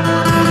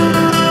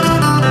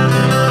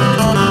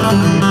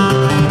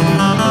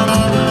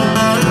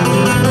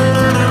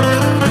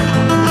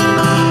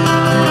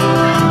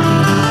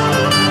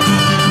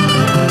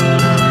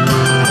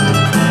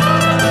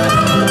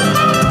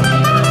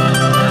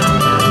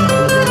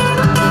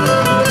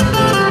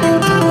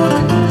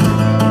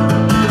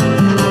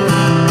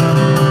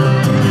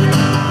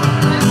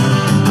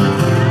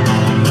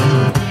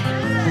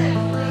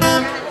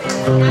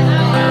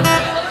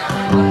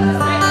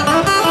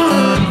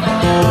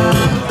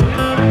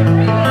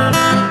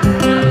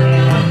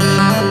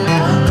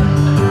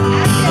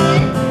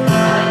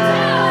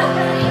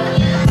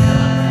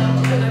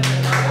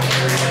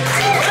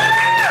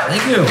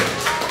 Thank you.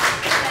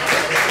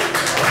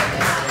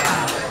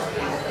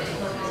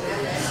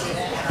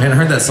 I hadn't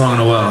heard that song in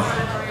a while.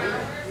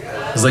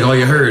 It was like all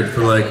you heard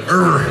for like, I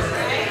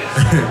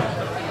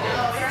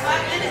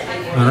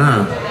don't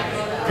know.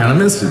 Kind of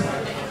missed it.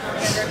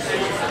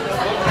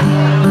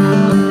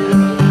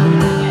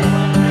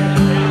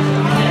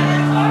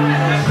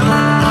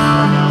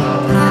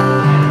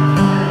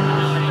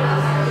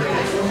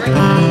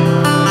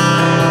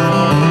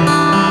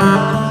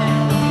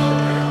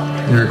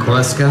 Any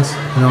requests, guys?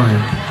 No, I'm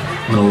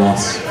at a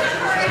loss.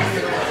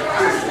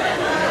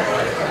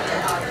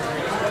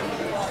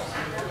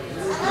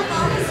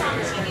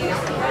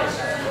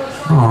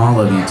 Oh, I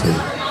love you too.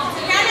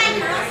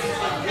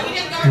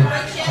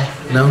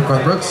 No,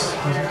 Garth Brooks?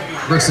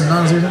 Brooks and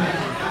Nuns or something?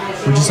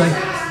 What'd you say?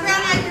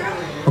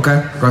 Okay,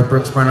 Garth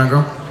Brooks, Brown Eyed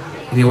Girl.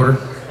 Any order?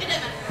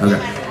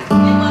 Okay.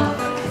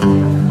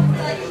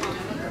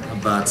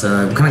 About,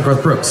 what kind of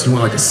Garth Brooks? You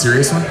want like a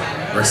serious one?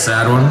 Or a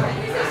sad one?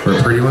 Or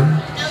a pretty one?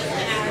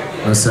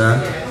 No sad?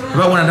 What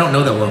about when I don't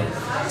know that well?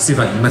 See if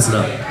I can mess it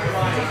up.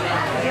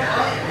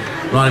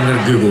 I'm not even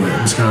gonna Google it.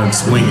 I'm just gonna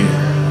wing it.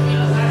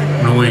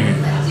 I'm gonna wing it.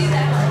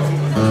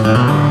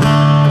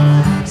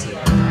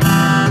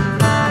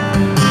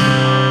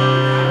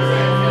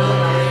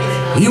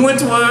 He went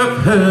to work,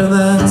 heard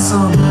that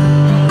song.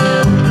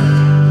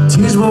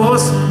 Tears were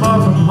so far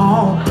from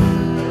home.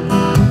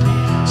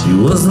 She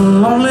was a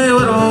lonely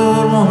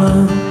old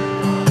woman,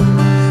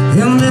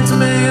 and meant to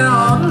make it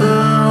on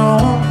her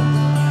own.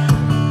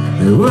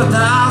 They were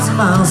 1,000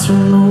 miles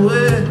from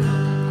nowhere.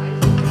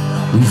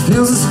 We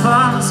feel as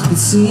far as we could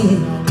see,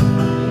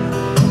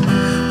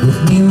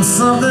 both needing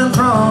something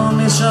from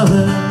each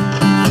other,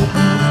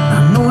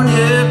 not knowing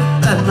yet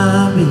that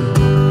might be.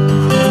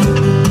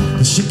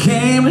 And she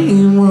came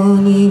in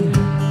one evening,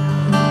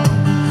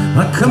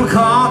 like a cup of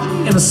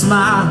coffee and a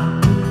smile,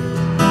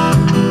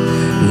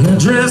 in a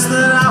dress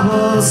that I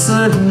was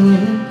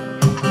certain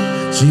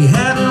she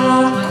hadn't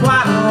worn for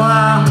quite a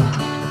while.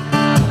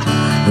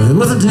 There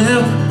was a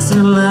difference in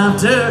her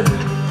laughter,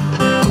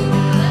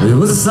 there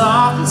was a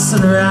softness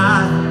in her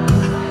eyes,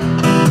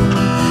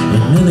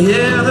 and in the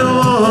air there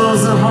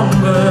was a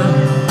hunger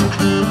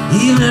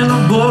even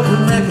a boy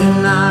could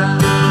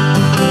recognize.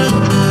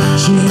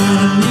 She had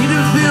a need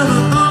to feel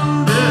the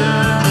thunder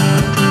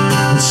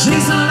and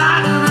chase the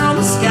lightning around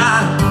the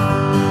sky,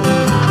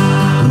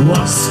 and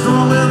watch the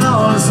storm with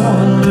all its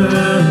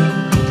wonder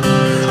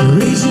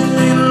reaching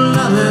in her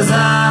lover's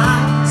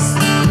eyes.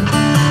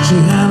 She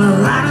had a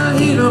right to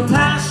heat her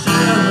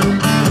passion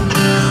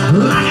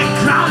like a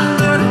common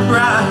dirty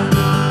bride,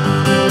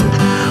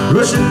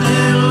 rushing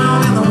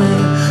headlong in the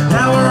wind.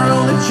 Now her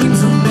only dreams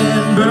have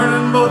been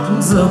burning both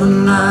until the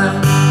night.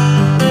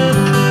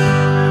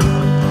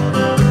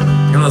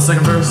 You know the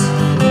second verse?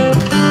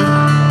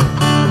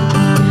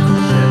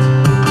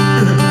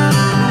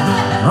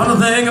 All the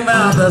thing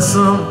about that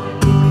song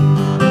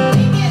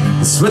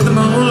is with the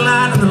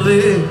moonlight and the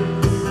leaves,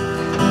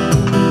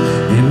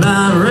 and I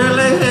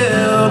really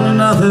held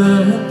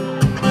another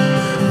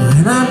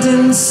when I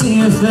didn't see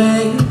her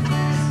face.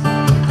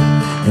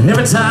 And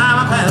every time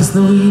I pass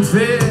the wheat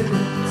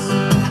fields,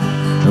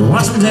 I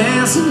watch them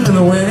dancing in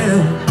the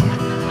wind.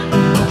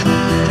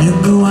 And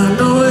though I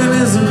know it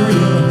isn't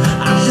real,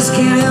 I just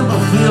can't help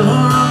but feel her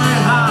on my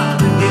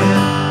heart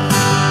again.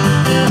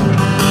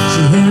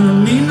 She had a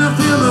need to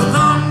feel the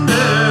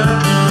thunder,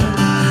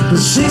 to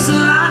chase the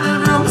lightning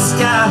from the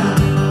sky,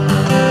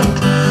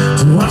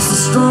 to watch the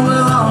storm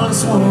with all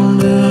its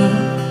wonder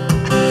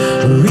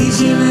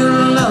reaching in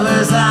her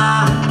lover's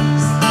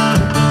eyes.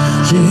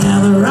 She had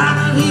the right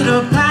to heat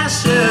her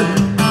passion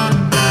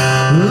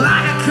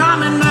like a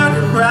common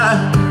dirty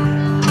bride,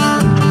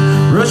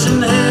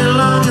 rushing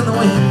headlong in the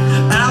wind.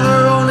 Now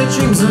her only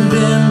dreams have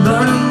been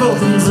burning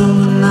both until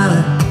the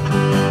night,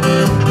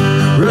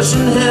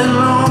 rushing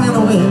headlong in the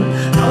wind.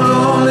 Now her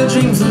only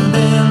dreams have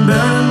been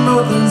burning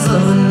both until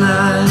the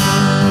night.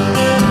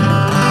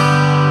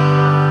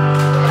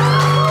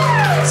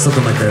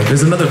 Something like that.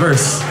 There's another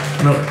verse.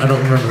 I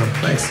don't remember them.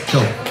 Thanks.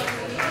 Cool.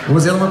 What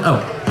was the other one? Oh.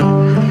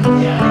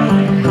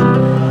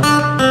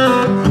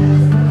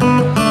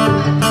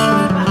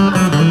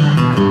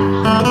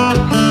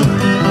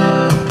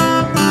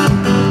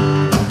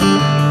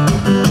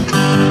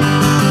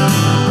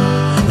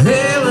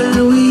 Hey,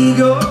 where we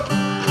go?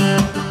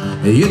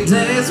 You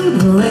dance when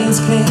the rains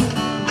came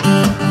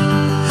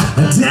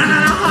down in a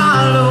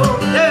hollow,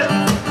 yeah,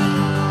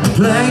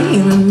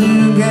 playing a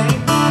new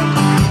game,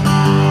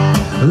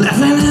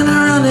 laughing and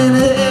running,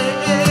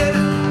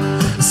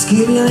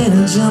 skipping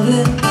and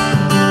jumping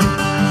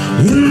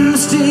in the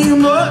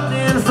steamboat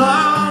and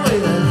far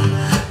away,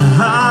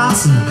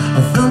 hearts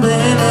are thumping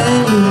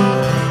and you,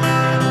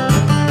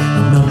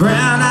 my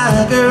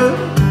brown-eyed girl,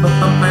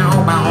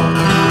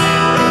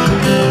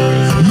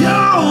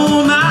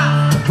 you're my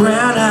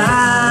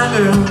brown-eyed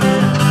girl.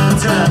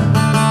 That's right.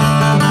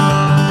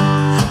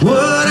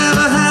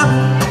 Whatever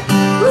happened,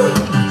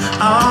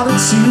 all the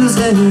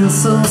Tuesdays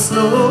so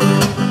slow,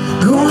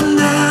 going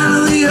down to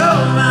the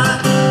old mine,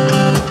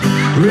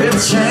 red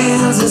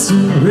transistor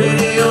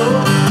radio,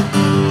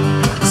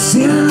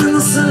 sitting in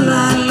the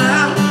sunlight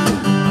loud,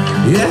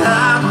 yeah,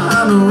 I'm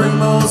behind the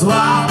rainbow's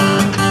wall,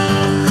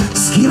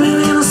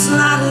 skipping and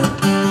sliding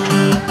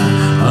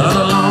all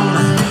along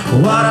the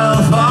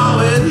waterfall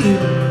with you,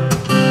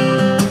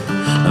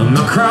 I'm a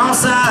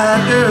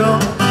cross-eyed girl.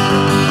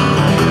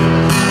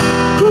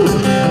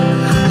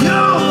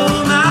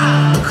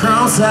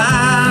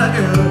 Cross-eyed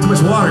girl, too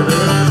much water,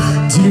 baby.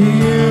 Do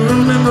you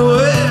remember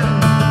when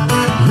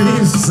we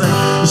used to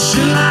sing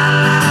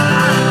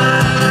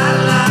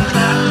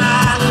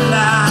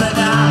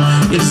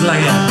sha-la-la-la-la-la-la-la-la-la-la? It's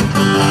like that.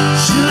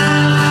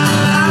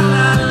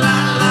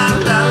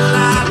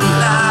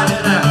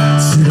 Sha-la-la-la-la-la-la-la-la-la.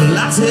 See the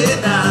lights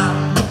head down.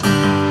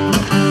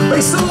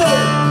 Bass solo.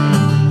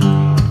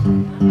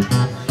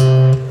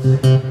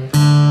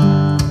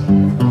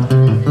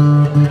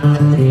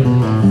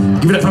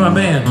 Give it up for my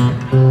band.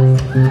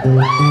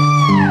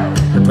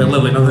 They play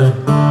lovely, don't they?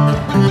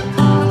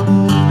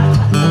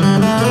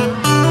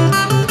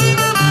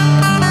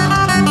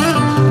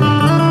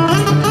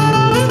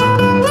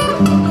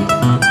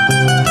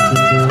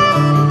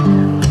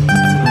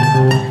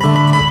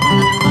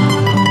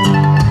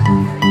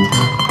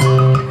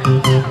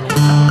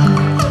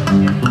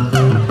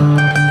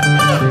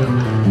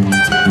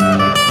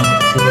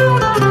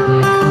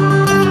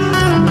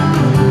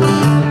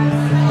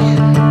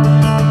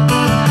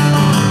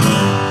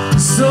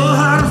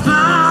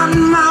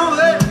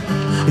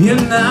 You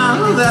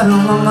know that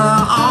I'm on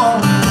my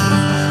own.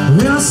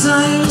 When I saw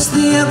you just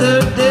the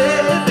other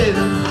day, baby,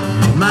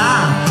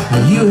 my,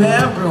 you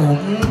have grown.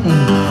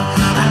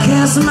 I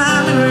cast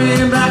my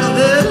memory back to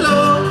the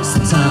Lord.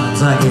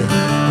 Sometimes I get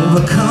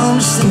overcome,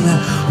 just seeing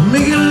that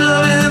making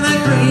love in that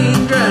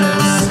green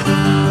grass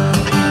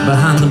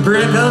behind the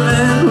brick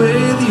oven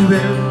with you,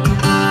 baby.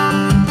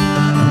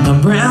 My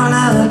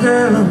brown-eyed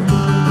girl,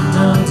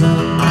 dun,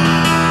 dun.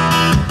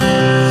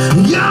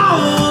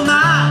 You're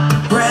my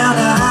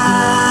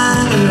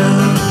brown-eyed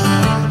girl.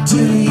 Do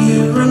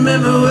you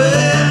remember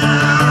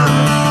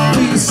when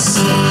we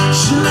sang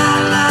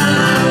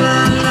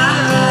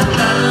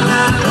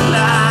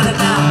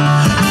sha-la-la-la-la-la-la-la-la-la-la?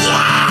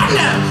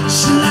 Yeah,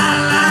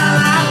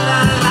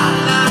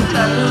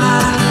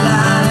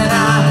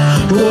 sha-la-la-la-la-la-la-la-la-la.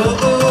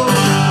 Oh, oh,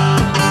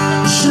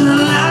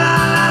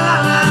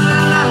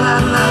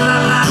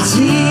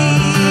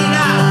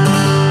 sha-la-la-la-la-la-la-la-la-la-la-la-la-la-la.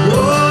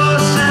 Oh,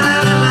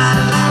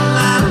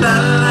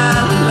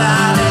 sha-la-la-la-la-la-la-la-la.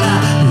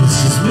 It's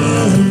just me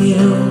and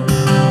you,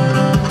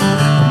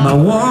 my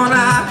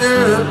one-eyed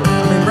girl,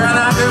 my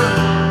brown-eyed girl.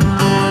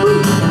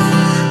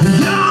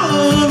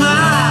 You're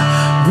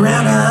my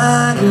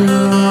brown-eyed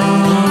girl.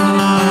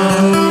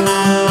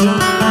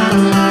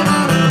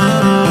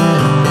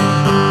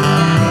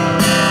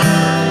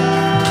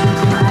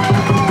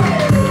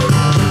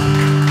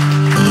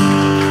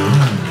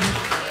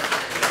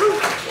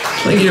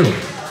 Thank you.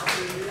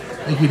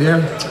 Thank you,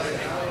 Dan.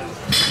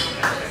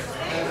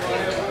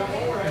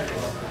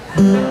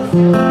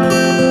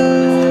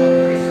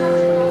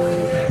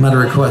 I'm out of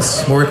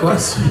requests. More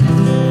requests?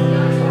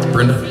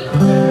 Brenda?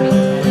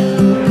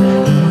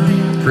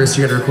 Chris,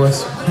 you got a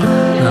request?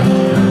 No?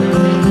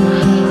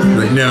 You're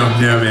like, no,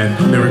 man.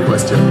 No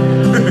request, Jim.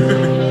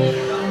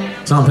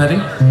 Tom Petty?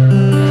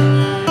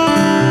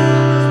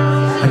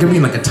 I could be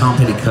in like a Tom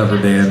Petty cover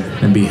band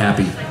and be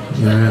happy.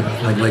 You know,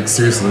 like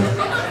seriously.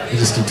 You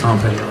just do Tom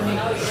Petty.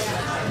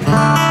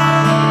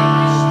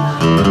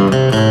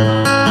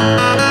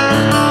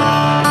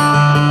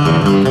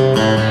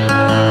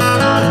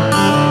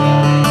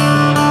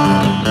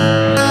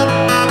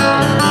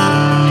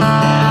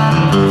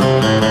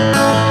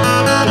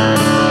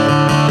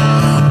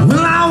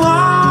 Well, I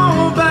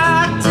won't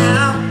back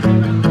down.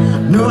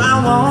 No, I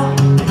won't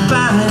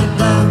back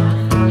down.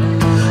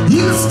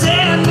 You can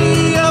stand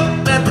me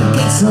up at the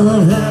gates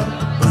of hell,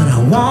 but I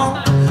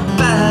won't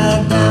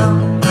back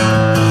down.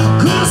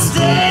 Gonna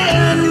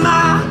stand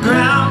my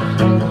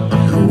ground. I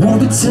won't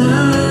be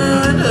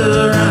turned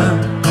around.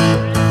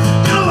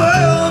 In a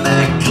world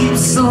that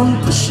keeps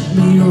on pushing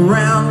me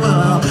around, well,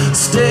 I'll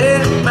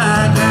stand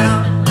my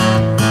ground.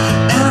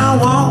 And I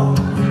won't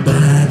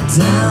back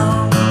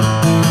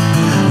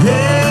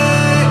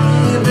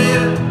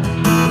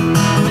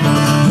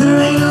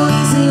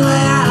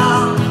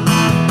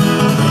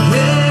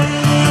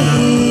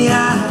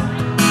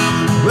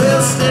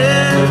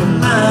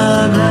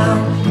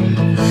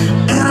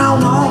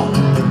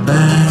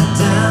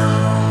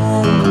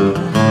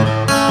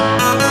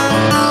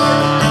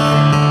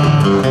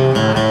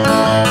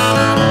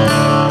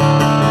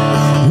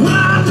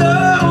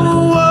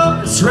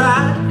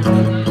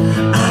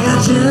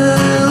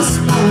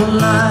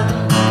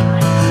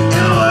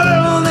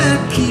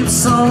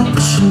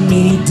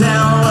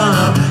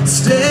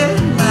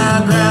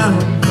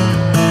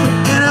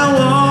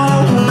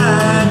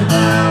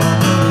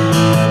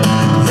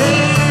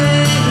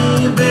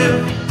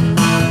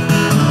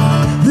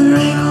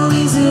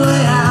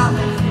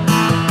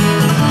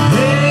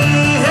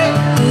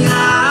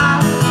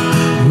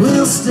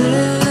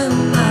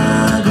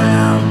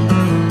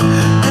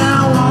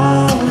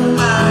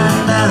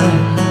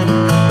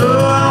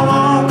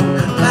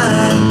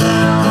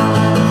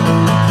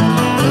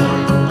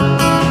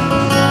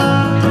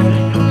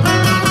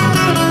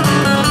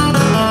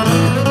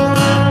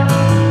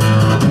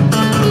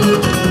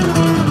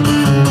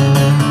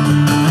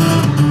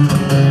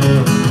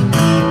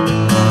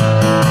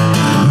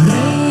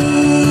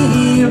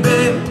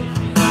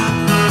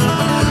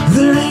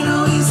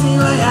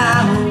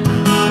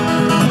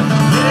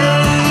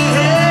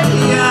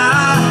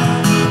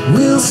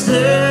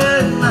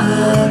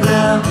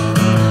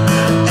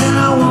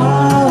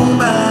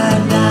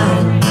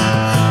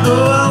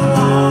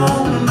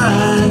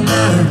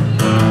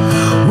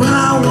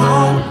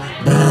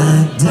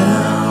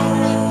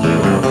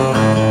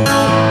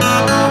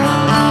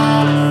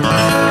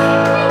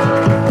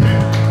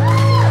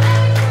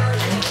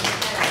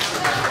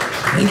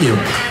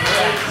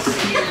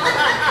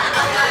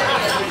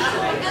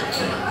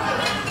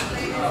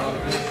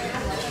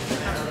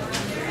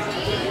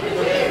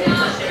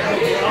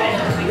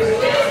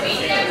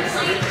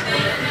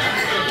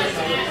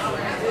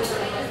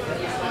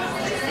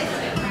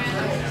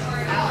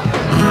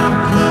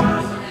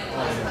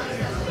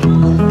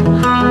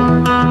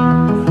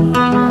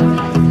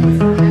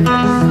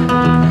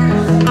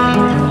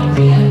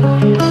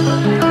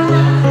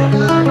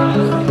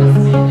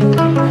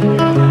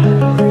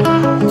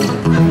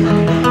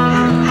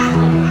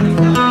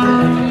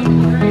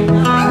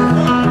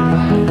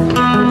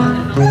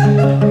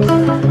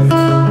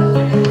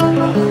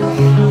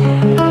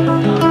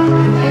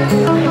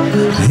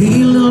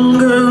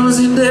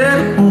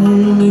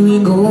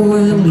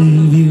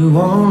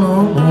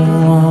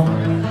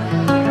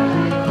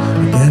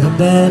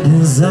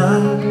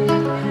desire.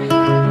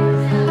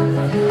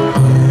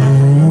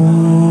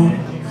 Oh,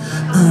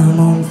 I'm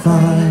on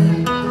fire.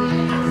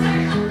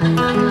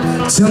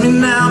 Tell me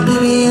now,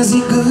 baby, is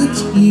he good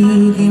to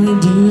you? Can he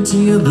do to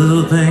you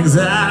the things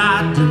that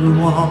I do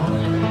want?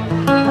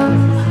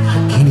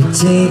 Can he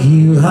take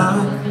you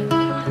high?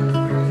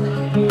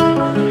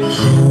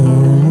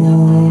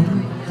 Oh,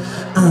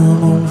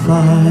 I'm on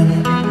fire.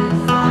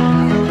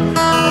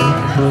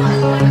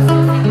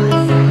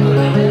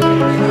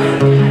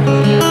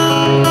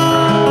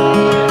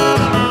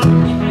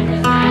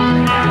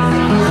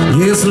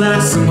 It's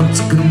like someone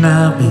took a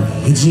knife, baby,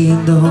 hit you in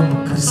the door,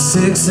 cut a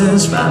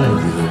 6-inch valley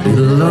with the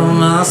middle of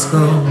my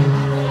skull.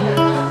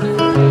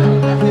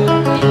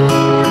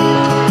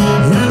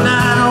 In the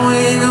night I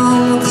wake up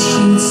with the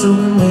sheets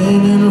open,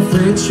 waiting in a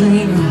freight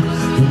train.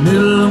 The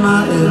middle of my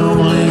head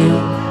only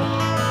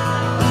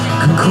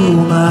can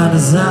cool my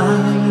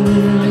desire.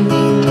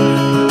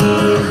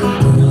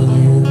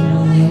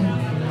 Oh,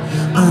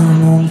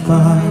 I'm on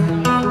fire.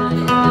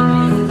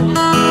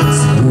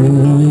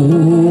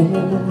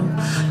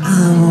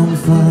 I'm on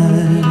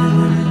fire.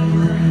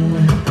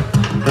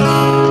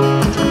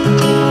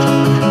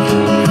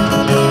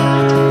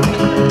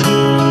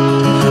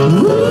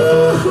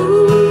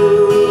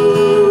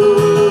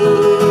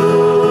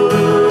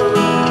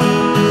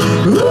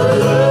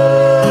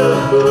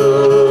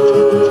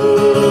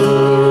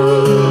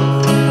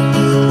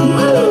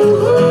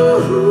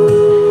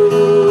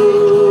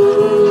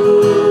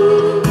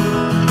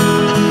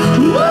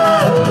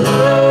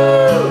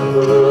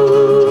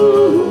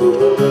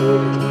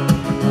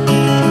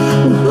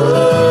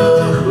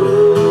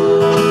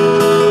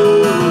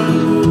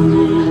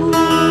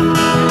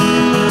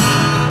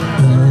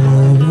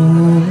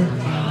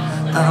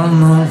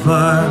 I'm on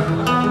fire.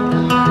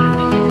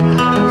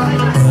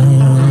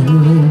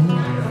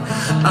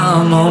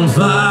 I'm on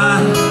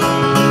fire.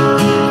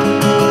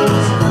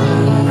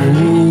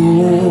 Oh,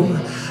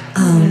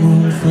 I'm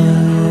on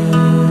fire.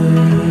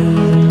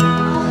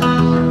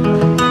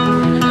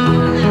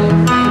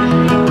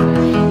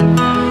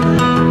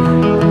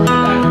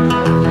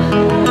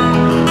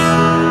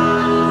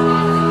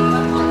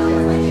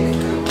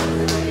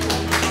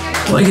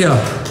 Thank you. I'm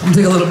gonna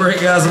take a little break,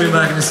 guys. I'll be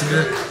back in just a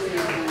bit.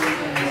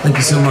 Thank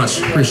you so much.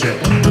 Appreciate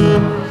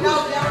it.